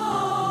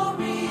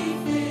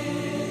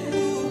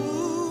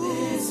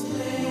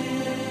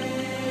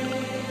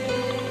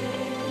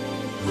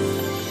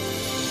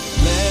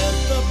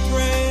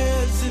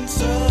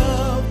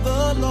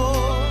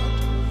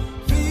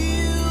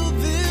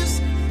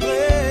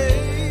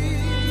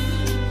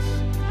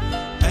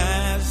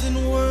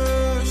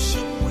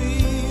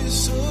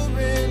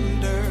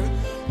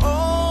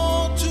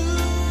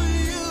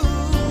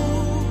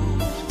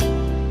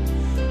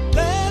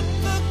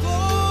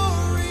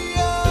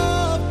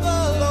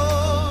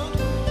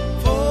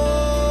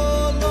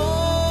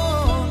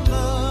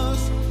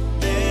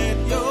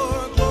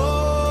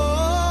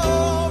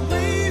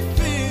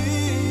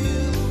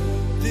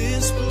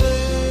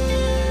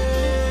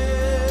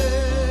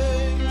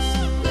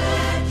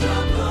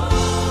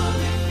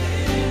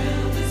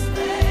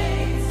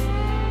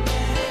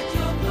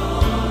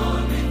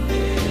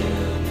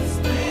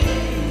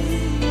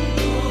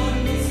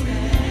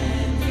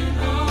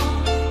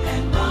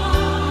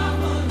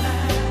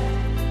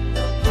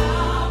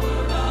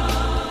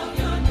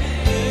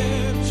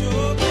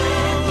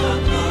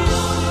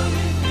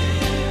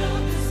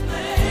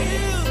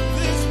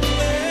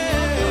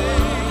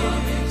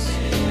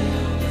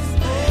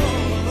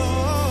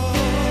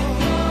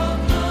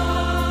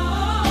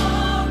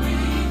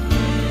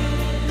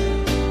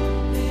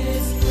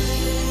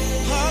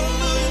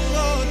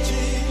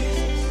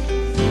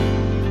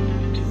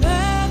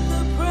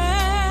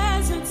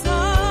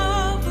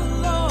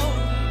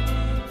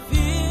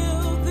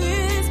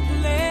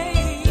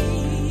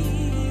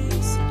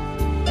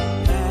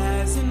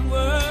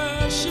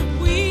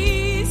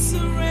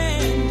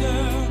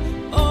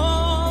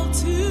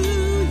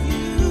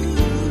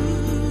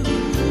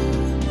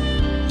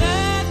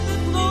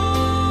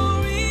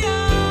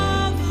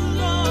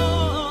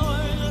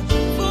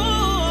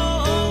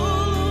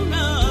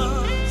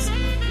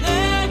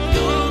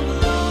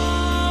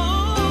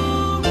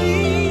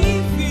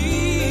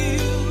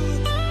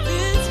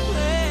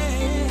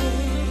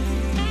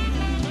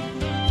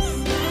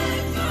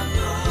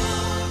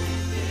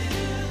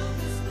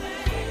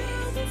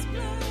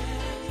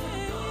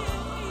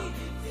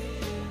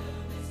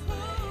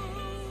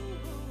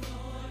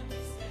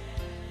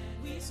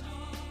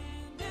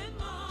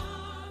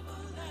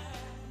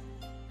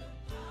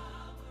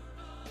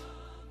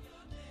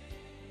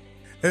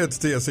It's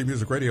TSC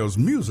Music Radio's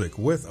Music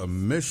with a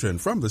Mission.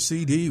 From the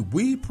CD,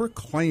 We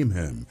Proclaim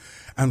Him,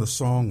 and the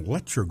song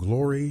Let Your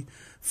Glory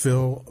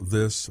Fill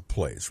This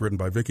Place, written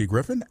by Vicki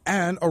Griffin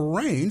and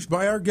arranged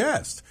by our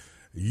guest,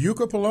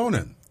 Jukka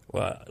Polonen.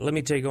 Well, let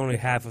me take only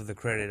half of the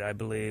credit. I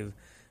believe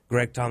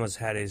Greg Thomas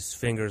had his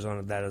fingers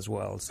on that as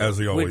well. So as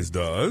he always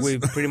does. We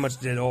pretty much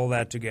did all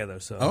that together.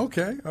 So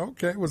Okay.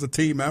 It was a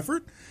team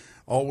effort.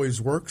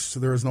 Always works.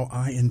 There is no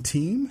I in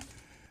team.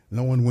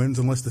 No one wins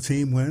unless the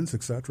team wins,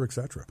 et cetera, et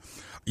cetera.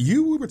 We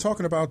were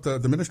talking about the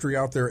ministry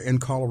out there in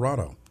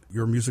Colorado.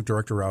 You're a music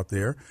director out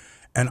there.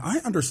 And I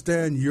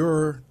understand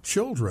your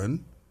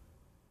children,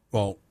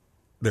 well,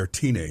 they're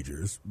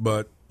teenagers,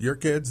 but your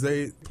kids,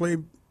 they play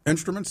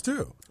instruments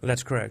too.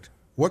 That's correct.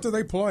 What do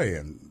they play?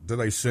 And do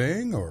they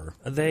sing or?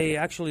 They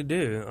actually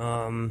do.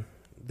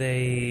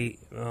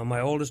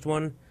 My oldest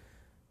one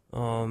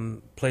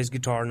plays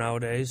guitar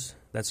nowadays.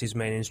 That's his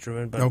main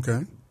instrument. But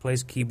okay.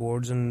 Plays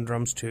keyboards and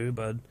drums too,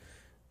 but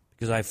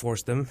because I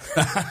forced them.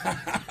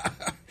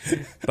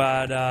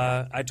 But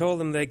I told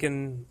them they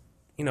can,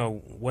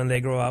 when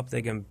they grow up,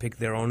 they can pick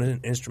their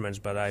own instruments,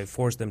 but I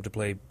forced them to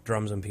play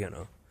drums and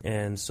piano.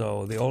 And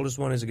so the oldest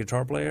one is a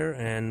guitar player,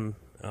 and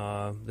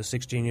the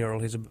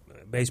 16-year-old is a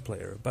bass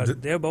player.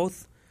 But they're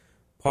both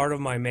part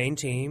of my main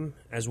team,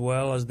 as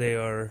well as they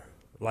are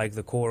like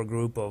the core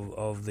group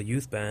of the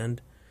youth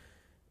band,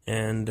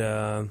 and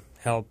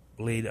help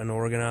lead and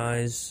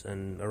organize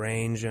and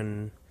arrange.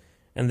 And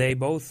they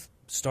both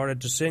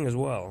started to sing as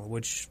well,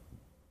 which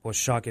was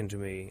shocking to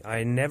me.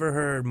 I never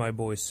heard my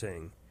boys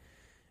sing.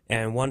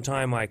 And one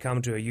time I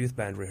come to a youth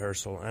band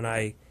rehearsal, and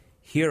I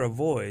hear a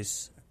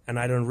voice, and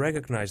I don't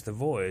recognize the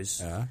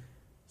voice. Yeah.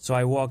 So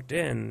I walked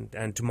in,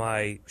 and to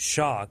my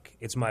shock,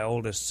 it's my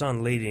oldest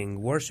son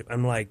leading worship.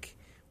 I'm like,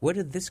 where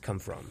did this come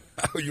from?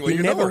 He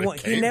never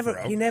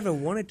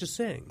wanted to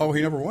sing. Oh,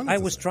 he never wanted to I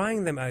was sing.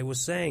 trying them. I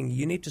was saying,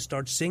 you need to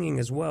start singing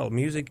as well.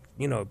 Music,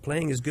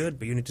 playing is good,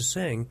 but you need to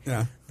sing.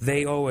 Yeah.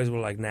 They always were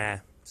like, nah,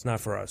 it's not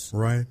for us.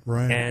 Right.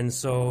 And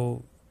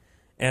so,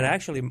 and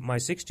actually my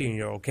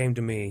 16-year-old came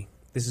to me.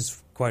 This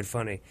is quite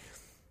funny.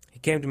 He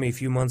came to me a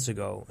few months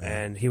ago,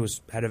 and he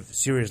had a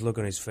serious look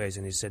on his face,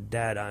 and he said,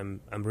 "Dad, I'm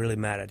really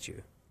mad at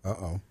you."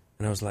 Uh-oh.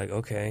 And I was like,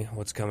 okay,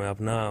 what's coming up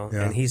now?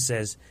 Yeah. And he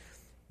says,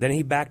 then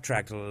he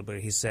backtracked a little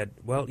bit. He said,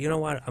 well, you know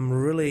what? I'm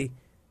really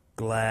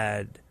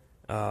glad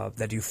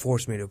that you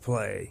forced me to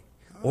play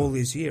all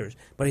these years.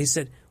 But he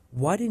said,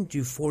 why didn't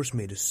you force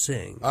me to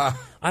sing?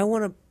 I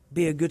want to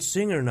be a good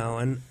singer now,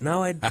 and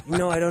now I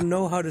don't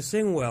know how to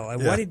sing well.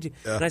 Why did you?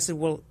 Yeah. And I said,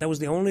 well, that was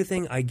the only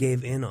thing I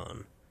gave in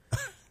on.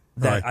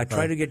 That I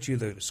tried to get you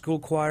the school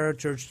choir,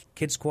 church,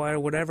 kids choir,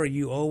 whatever.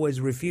 You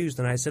always refused,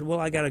 and I said, well,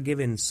 I got to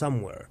give in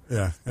somewhere.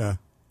 Yeah.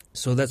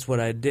 So that's what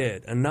I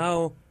did, and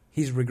now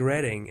he's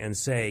regretting and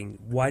saying,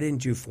 why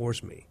didn't you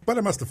force me? But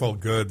it must have felt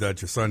good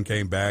that your son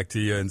came back to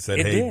you and said,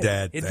 It hey, did.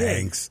 Dad, It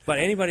thanks. did. But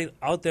anybody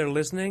out there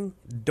listening,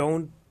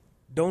 don't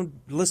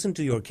listen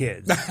to your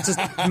kids. Just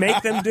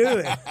make them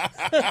do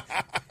it.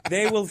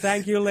 They will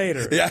thank you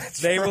later. Yeah,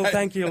 they will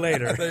thank you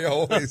later. They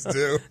always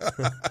do.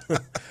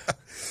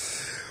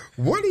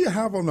 What do you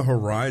have on the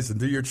horizon?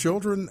 Do your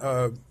children,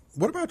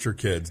 what about your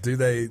kids? Do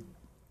they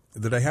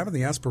have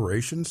any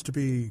aspirations to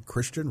be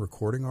Christian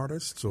recording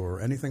artists or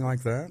anything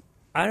like that?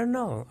 I don't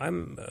know.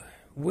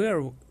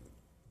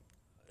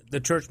 The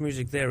church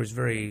music there is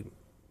very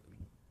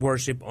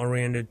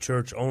worship-oriented,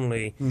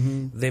 church-only.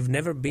 Mm-hmm. They've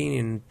never been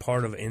in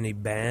part of any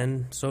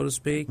band, so to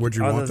speak. Would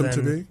you want them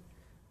to be?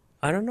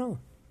 I don't know.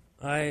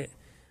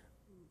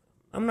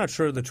 I'm not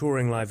sure the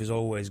touring life is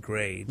always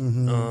great.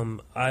 Mm-hmm.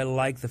 I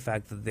like the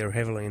fact that they're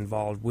heavily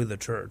involved with the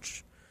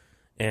church,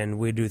 and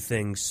we do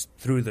things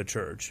through the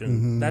church, and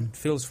Mm-hmm. that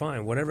feels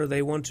fine. Whatever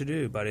they want to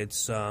do, but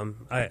it's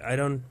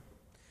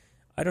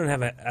I don't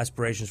have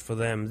aspirations for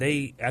them.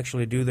 They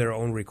actually do their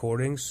own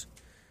recordings,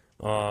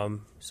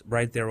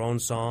 write their own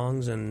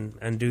songs,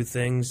 and do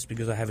things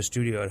because I have a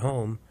studio at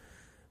home.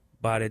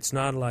 But it's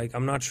not like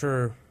I'm not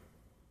sure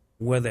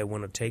where they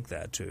want to take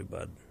that to,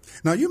 but.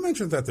 Now, you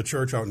mentioned that the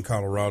church out in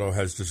Colorado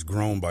has just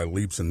grown by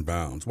leaps and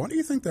bounds. Why do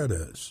you think that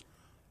is?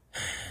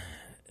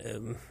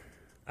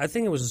 I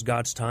think it was just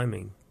God's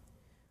timing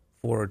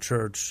for a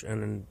church,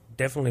 and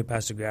definitely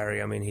Pastor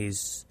Gary. I mean,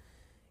 his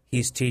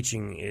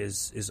teaching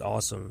is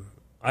awesome.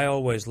 I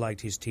always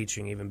liked his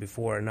teaching even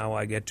before, and now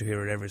I get to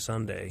hear it every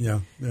Sunday.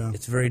 Yeah.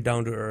 It's very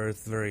down to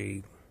earth,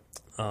 very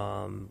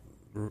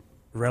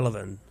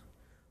relevant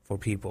for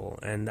people,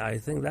 and I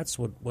think that's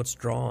what's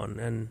drawn.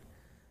 And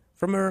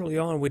from early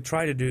on, we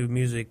try to do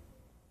music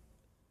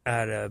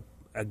at a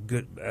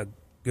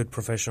good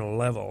professional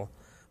level.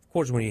 Of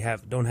course, when you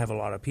don't have a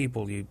lot of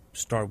people, you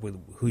start with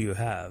who you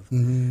have.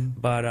 Mm-hmm.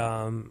 But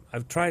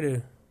I've tried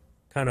to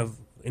kind of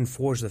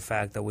enforce the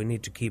fact that we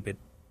need to keep it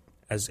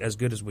as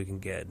good as we can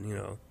get.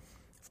 Of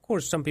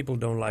course, some people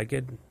don't like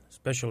it,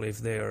 especially if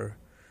they're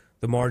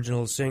the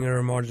marginal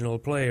singer, marginal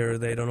player.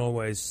 They don't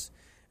always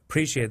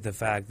appreciate the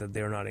fact that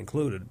they're not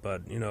included.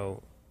 But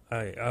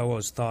I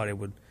always thought it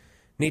would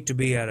need to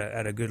be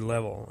at a good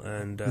level.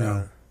 And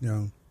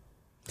yeah.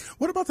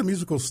 What about the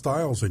musical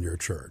styles in your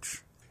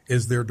church?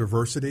 Is there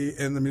diversity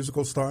in the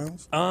musical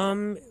styles?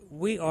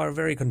 We are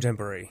very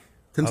contemporary.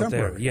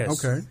 Contemporary, out there,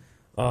 yes. okay.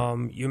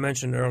 You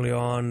mentioned early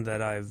on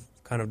that I've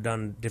kind of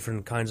done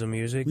different kinds of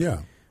music.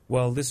 Yeah.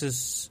 Well, this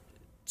is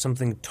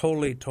something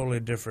totally, totally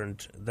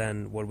different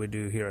than what we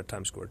do here at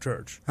Times Square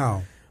Church.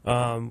 How?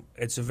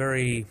 It's a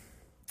very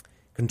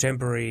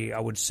contemporary, I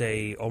would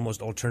say,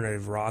 almost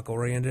alternative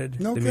rock-oriented,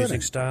 No the kidding.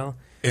 music style.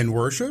 In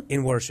worship?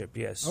 In worship,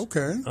 yes.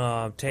 Okay.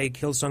 Take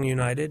Hillsong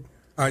United.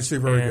 I see,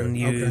 very and good.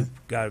 you Okay.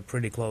 got it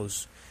pretty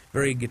close.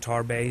 Very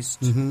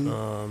guitar-based,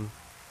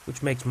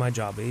 which makes my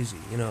job easy.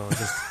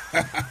 Just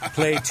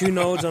play 2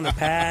 notes on a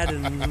pad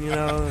and,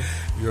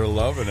 You're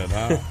loving it,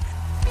 huh?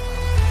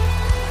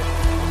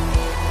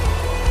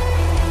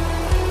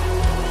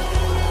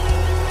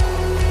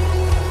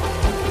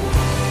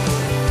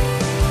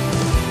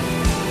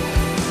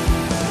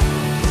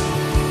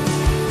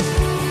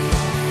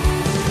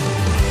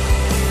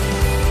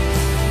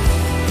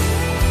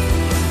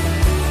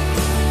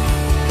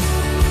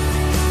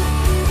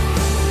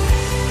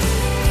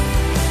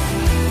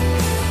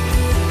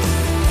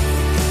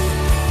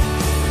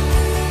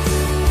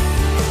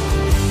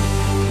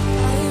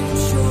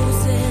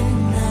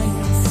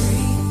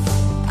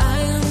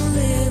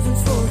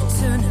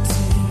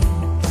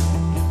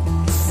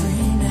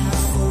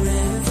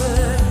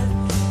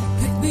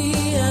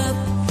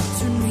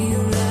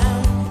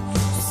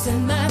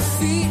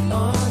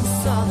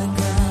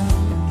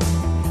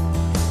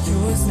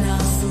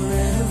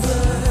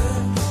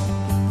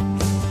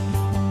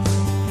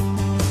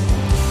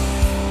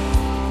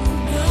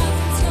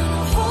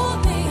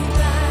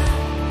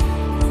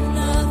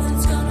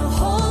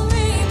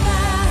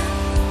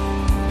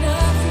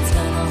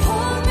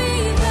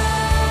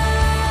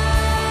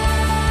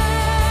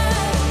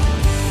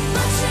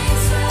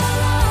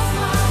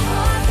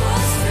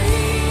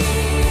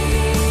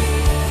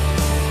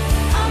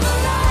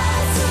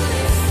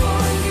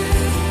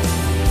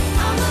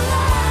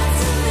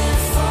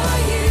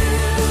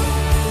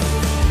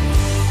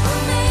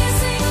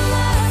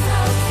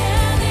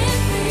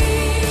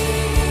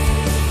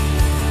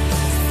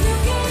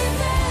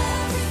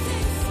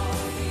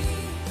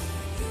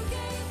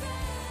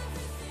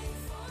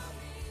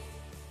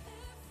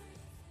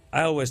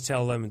 I always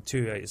tell them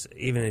too,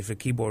 even if the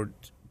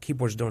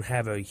keyboards don't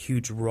have a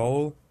huge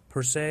role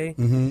per se,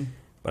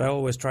 but I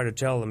always try to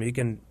tell them you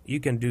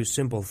can do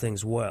simple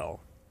things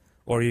well,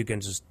 or you can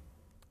just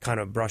kind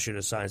of brush it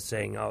aside,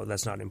 saying, "Oh,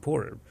 that's not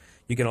important."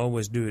 You can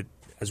always do it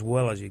as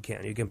well as you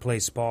can. You can play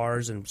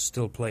spars and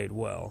still play it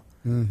well.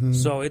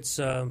 So it's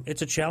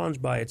a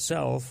challenge by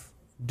itself,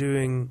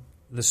 doing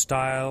the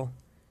style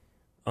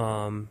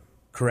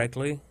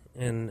correctly,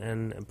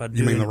 but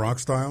You mean the rock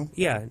style?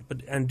 Yeah,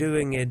 and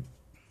doing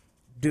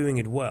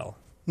it well,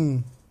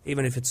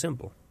 even if it's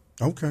simple.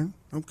 Okay.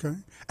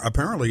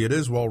 Apparently, it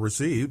is well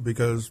received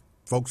because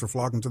folks are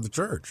flocking to the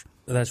church.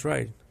 That's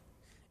right,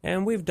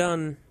 and we've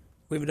done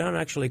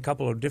actually a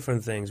couple of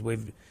different things.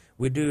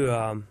 We do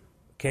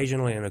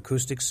occasionally an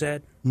acoustic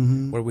set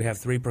where we have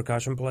 3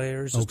 percussion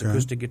players, just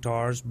acoustic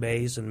guitars,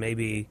 bass, and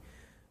maybe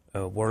a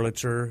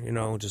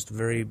Wurlitzer, just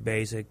very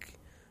basic.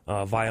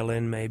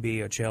 Violin,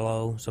 maybe a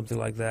cello, something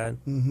like that.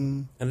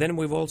 And then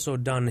we've also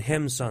done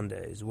hymn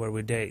Sundays, where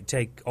we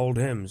take old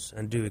hymns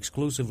and do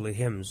exclusively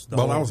hymns. That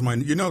was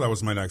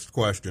my next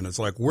question. It's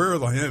like, where are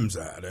the hymns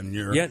at? And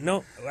you're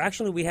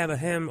actually, we have a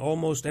hymn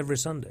almost every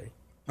Sunday.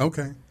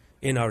 Okay.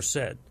 In our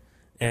set,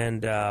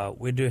 and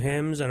we do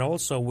hymns, and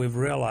also we've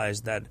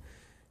realized that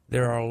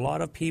there are a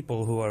lot of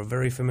people who are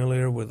very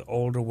familiar with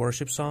older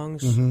worship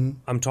songs.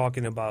 I'm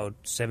talking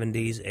about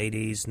 70s,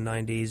 80s,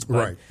 90s.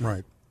 But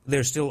right.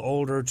 They're still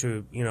older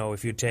to,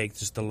 if you take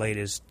just the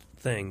latest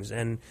things.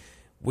 And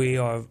we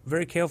are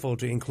very careful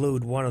to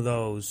include one of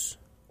those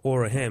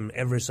or a hymn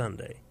every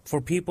Sunday.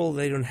 For people,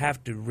 they don't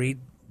have to read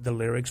the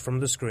lyrics from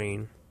the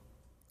screen.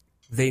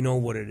 They know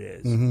what it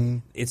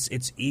is.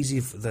 It's easy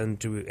for them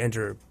to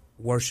enter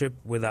worship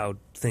without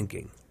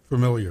thinking.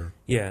 Familiar.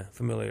 Yeah,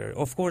 familiar.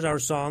 Of course, our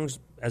songs,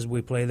 as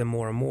we play them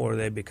more and more,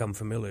 they become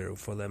familiar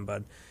for them.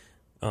 But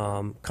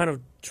kind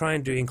of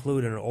trying to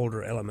include an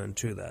older element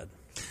to that.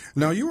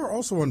 Now, you are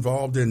also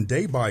involved in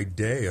Day by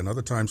Day,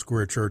 another Times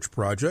Square Church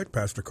project,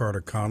 Pastor Carter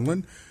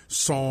Conlon,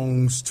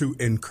 Songs to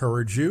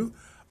Encourage You.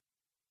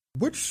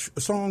 Which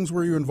songs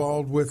were you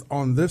involved with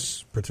on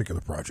this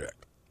particular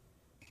project?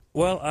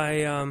 Well,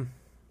 I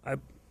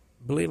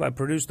believe I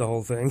produced the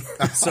whole thing,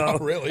 so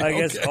really? I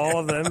guess all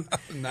of them.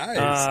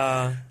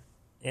 Nice.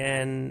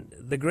 And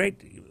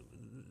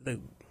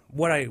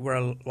what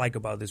I like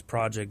about this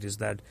project is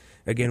that,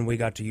 again, we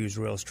got to use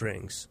real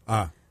strings.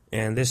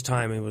 And this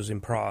time it was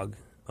in Prague,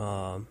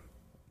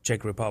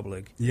 Czech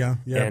Republic. Yeah.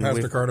 And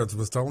Pastor Carter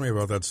was telling me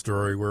about that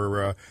story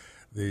where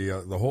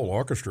the whole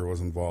orchestra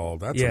was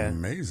involved. That's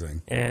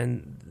amazing.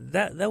 And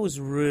that was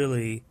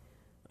really,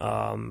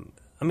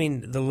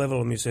 the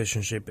level of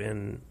musicianship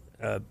in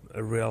a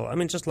real,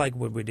 just like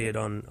what we did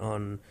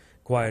on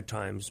Quiet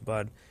Times,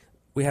 but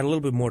we had a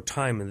little bit more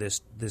time in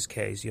this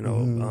case,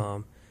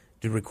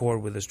 to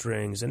record with the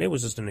strings, and it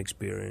was just an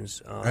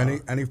experience.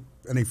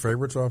 Any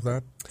favorites off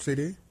that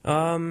CD?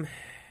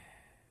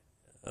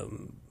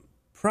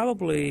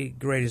 Probably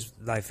 "Great Is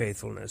Thy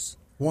Faithfulness."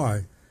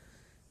 Why?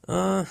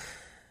 I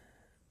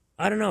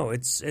don't know.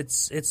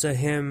 It's a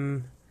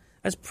hymn.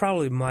 That's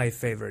probably my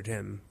favorite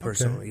hymn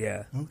personally.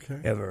 Okay. Yeah. Okay.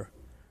 Ever.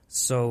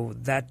 So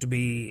that to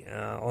be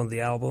on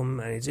the album,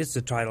 and it's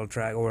the title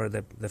track or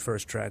the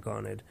first track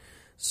on it.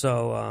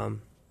 So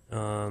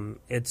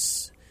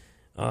it's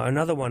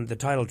another one, the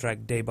title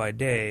track, "Day by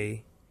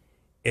Day."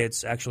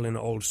 It's actually an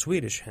old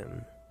Swedish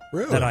hymn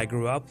that I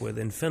grew up with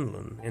in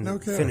Finland, in the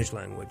Finnish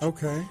language.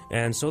 Okay.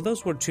 And so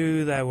those were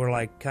two that were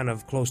like kind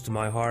of close to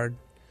my heart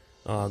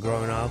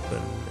growing up,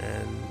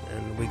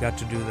 and we got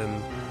to do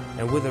them,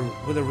 and with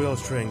the real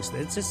strings.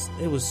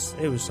 It was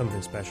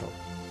something special.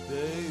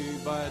 Day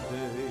by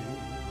day,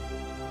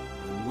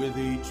 and with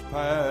each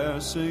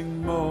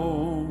passing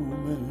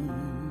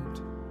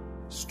moment,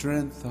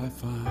 strength I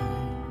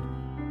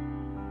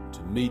find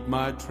to meet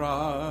my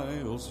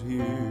trials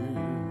here,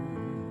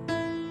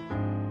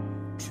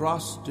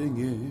 trusting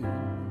in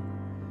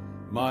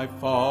my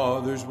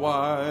Father's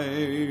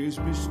wise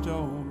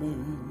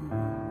bestowment.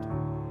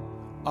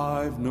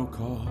 I've no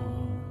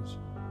cause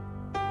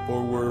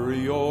for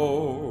worry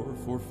or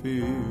for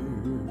fear.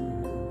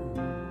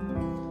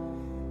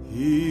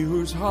 He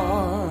whose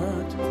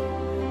heart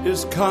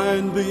is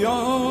kind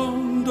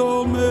beyond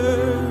all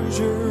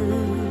measure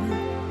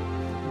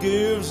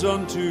gives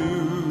unto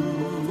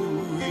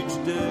each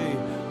day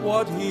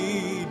what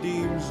he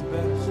deems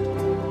best.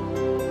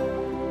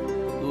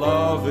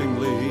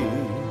 Lovingly,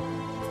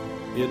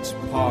 it's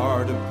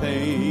part of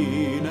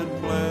pain and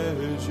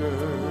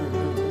pleasure,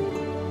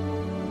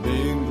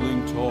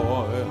 mingling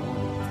toil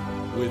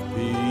with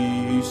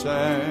peace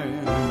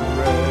and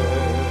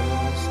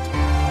rest.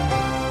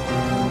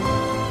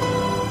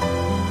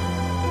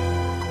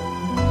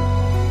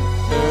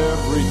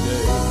 Every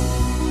day,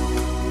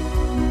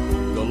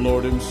 the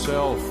Lord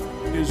himself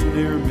is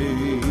near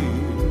me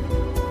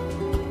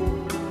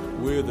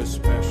with a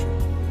special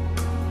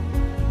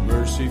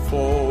mercy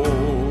for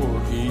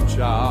each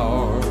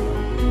hour.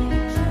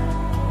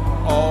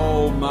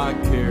 All my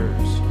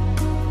cares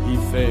he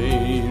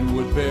fain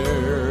would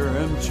bear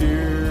and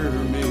cheer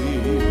me.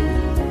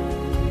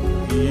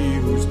 He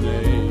whose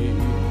name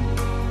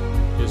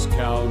is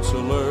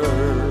Counselor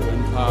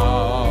and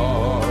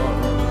Power,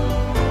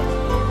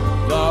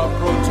 the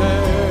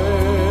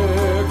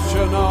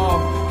protection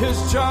of his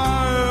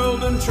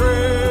child and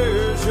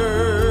treasure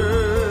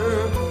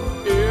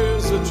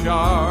is a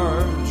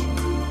charge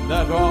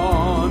that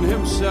on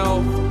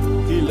himself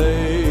he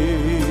laid.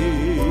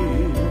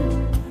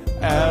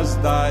 As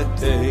thy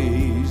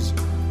days,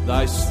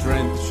 thy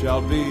strength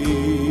shall be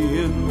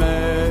in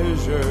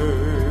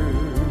measure.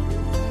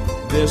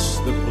 This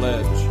the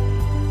pledge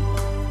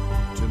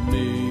to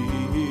me.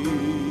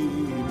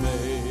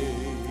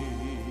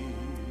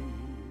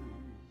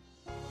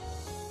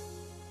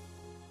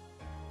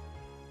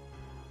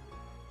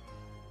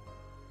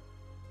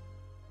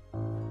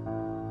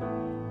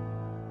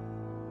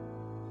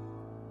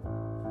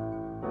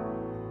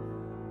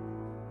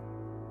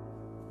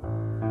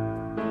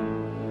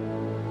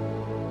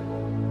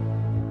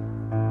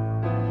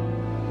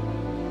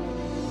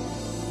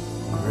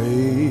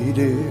 Great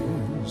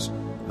is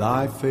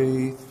thy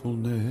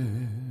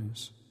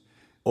faithfulness,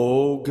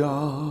 O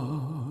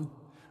God,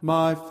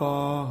 my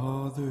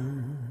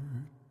Father.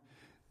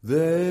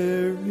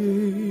 There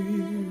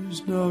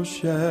is no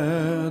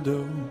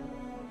shadow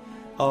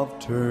of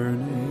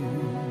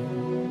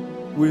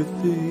turning with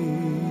thee.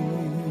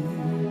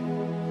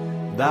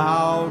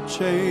 Thou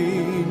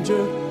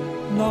changest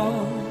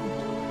not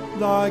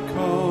thy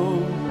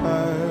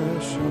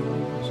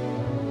compassions,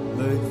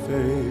 they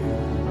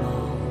fail not.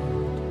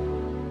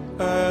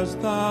 As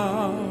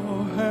thou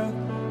hast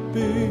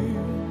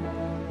been,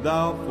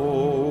 thou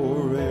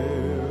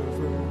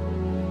forever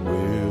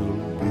will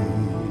be.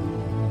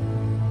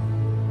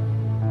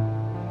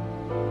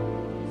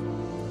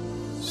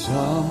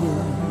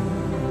 Summer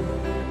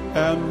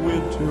and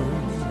winter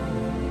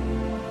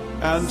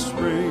and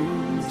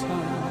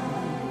springtime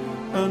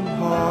and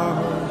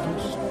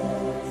harvest,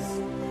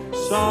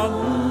 sun,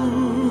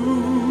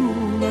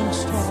 moon, and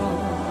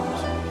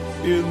stars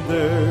in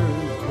their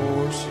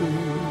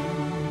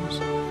courses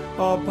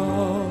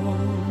above,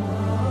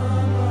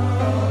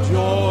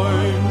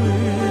 join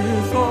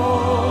with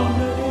all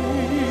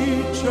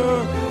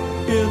nature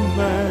in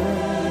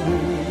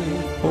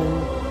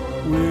manifold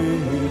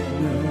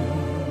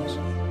witness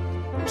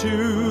to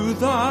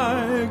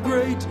thy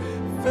great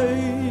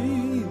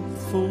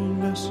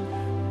faithfulness,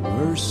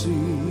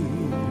 mercy,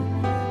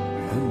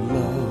 and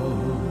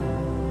love.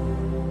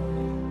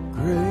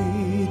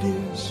 Great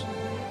is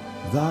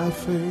thy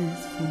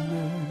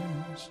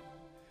faithfulness,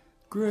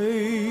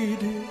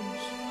 great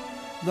is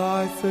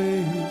thy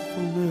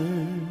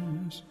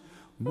faithfulness.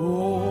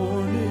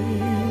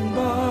 Morning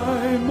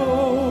by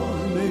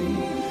morning,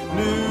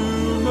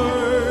 new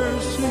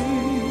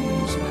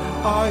mercies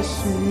I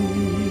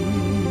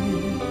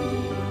see.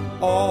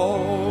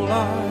 All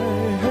I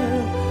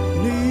have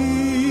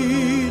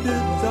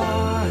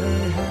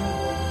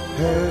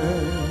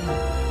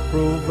hand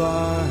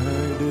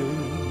provided.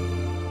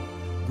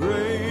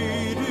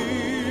 Great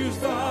is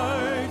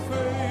thy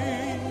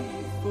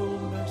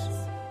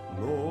faithfulness,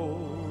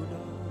 Lord,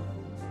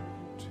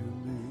 unto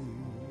me.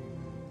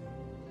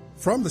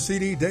 From the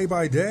CD Day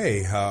by Day,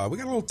 we got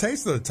a little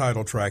taste of the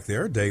title track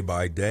there, Day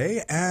by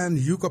Day, and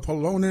Jukka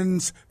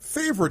Palonen's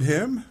favorite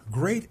hymn,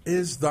 Great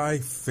is Thy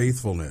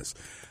Faithfulness.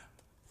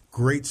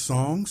 Great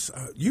songs.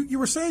 You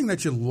were saying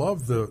that you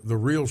love the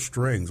real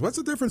strings. What's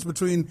the difference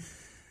between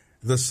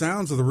the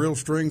sounds of the real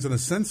strings and a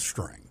synth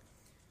string?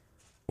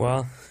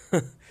 Well,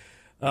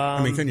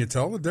 I mean, can you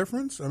tell the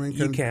difference? I mean,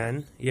 you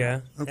can,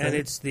 yeah. Okay. And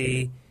it's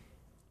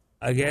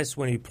I guess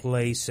when you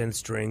play synth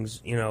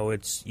strings,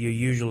 you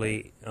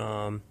usually,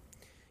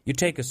 you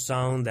take a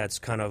sound that's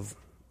kind of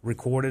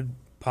recorded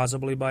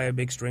possibly by a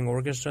big string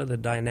orchestra. The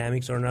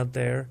dynamics are not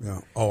there. Yeah.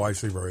 Oh, I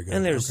see. Very good.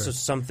 And there's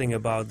just something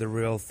about the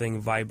real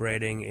thing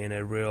vibrating in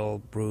a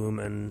real broom,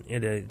 and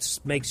it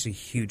makes a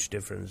huge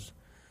difference.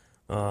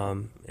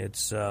 The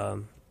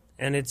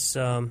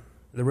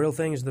real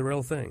thing is the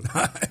real thing.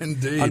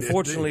 Indeed.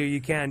 Unfortunately, you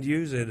can't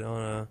use it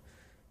on a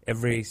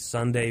every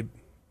Sunday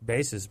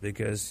basis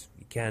because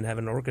you can't have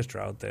an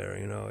orchestra out there.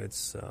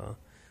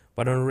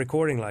 But on a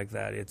recording like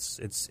that,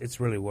 it's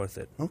really worth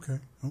it. Okay.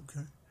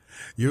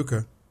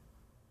 Jukka.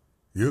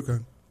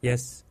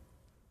 Yes.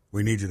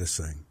 We need you to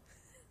sing.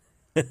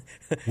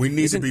 We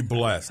need to be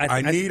blessed.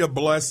 I need a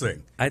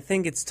blessing. I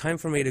think it's time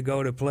for me to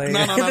go to play.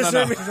 No.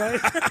 Service, right?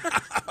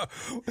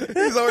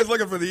 He's always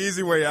looking for the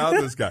easy way out,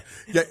 this guy.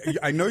 Yeah,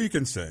 I know you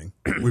can sing.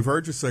 We've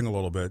heard you sing a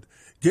little bit.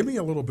 Give me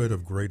a little bit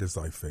of Great is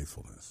Thy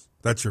Faithfulness.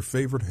 That's your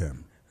favorite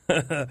hymn.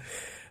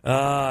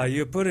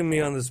 You're putting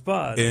me on the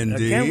spot.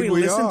 Indeed, can't we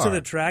listen are. to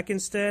the track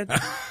instead?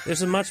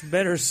 There's a much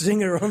better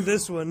singer on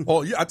this one.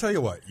 Well, I'll tell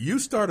you what. You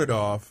started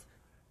off,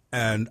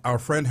 and our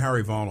friend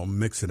Harry Vaughn will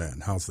mix it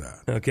in. How's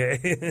that?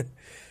 Okay.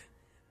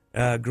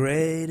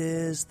 Great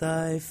is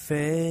thy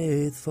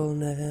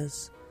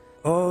faithfulness,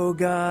 O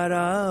God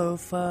our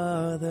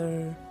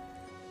Father.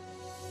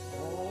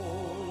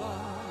 All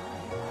I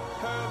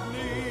have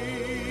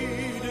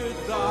needed,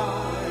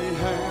 thy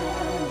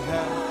hand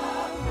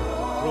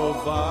hath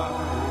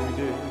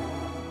provided.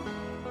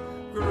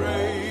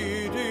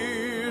 Great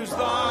is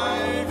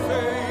thy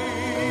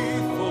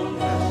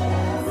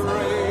faithfulness.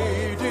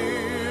 Great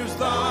is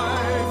thy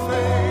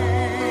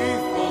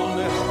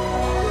faithfulness.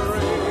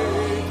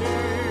 Great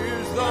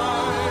is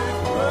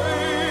thy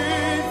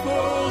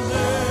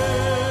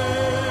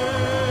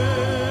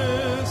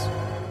faithfulness.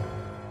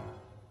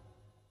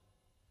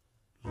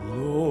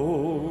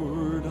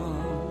 Lord,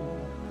 unto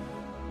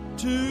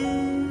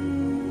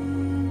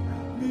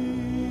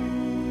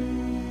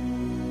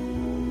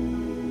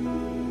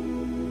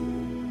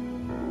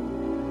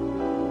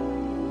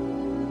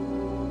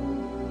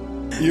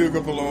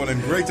Jukka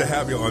Palonen, great to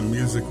have you on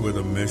Music with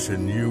a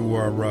Mission. You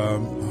are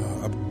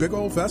a big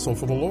old vessel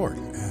for the Lord,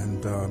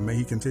 and may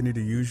He continue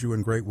to use you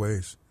in great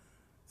ways.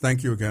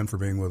 Thank you again for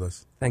being with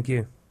us. Thank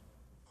you.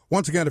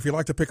 Once again, if you'd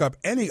like to pick up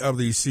any of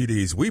these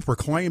CDs, We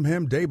Proclaim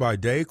Him, Day by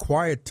Day,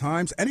 Quiet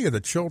Times, any of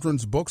the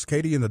children's books,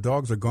 Katie and the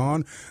Dogs Are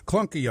Gone,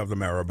 Clunky of the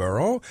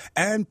Maribaro,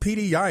 and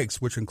Petey Yikes,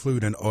 which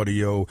include an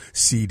audio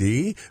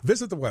CD,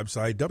 visit the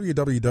website,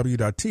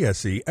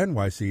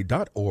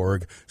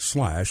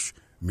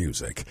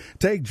 www.tscnyc.org/music.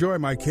 Take joy,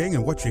 my King,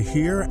 in what you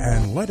hear,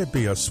 and let it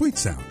be a sweet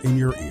sound in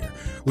your ear.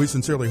 We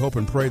sincerely hope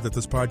and pray that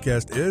this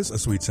podcast is a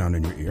sweet sound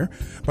in your ear.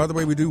 By the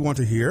way, we do want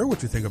to hear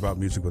what you think about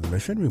Music with a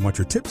Mission. We want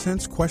your tips,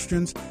 hints,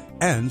 questions,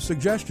 and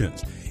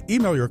suggestions.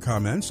 Email your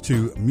comments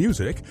to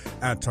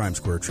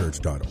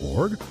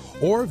music@timesquarechurch.org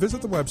or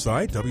visit the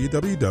website,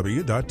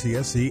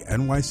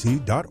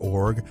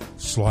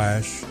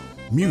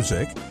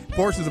 www.tscnyc.org/music.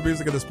 Portions of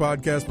music in this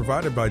podcast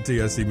provided by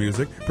TSC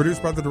Music,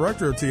 produced by the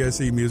director of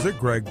TSC Music,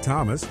 Greg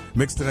Thomas,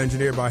 mixed and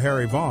engineered by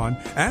Harry Vaughn,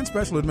 and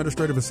special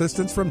administrative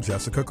assistance from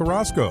Jessica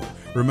Carrasco.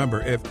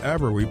 Remember, if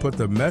ever we put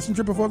the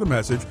messenger before the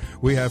message,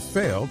 we have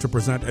failed to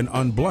present an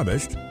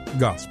unblemished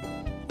gospel.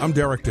 I'm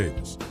Derek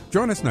Davis.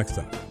 Join us next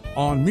time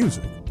on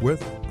Music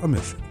with a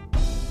Mission.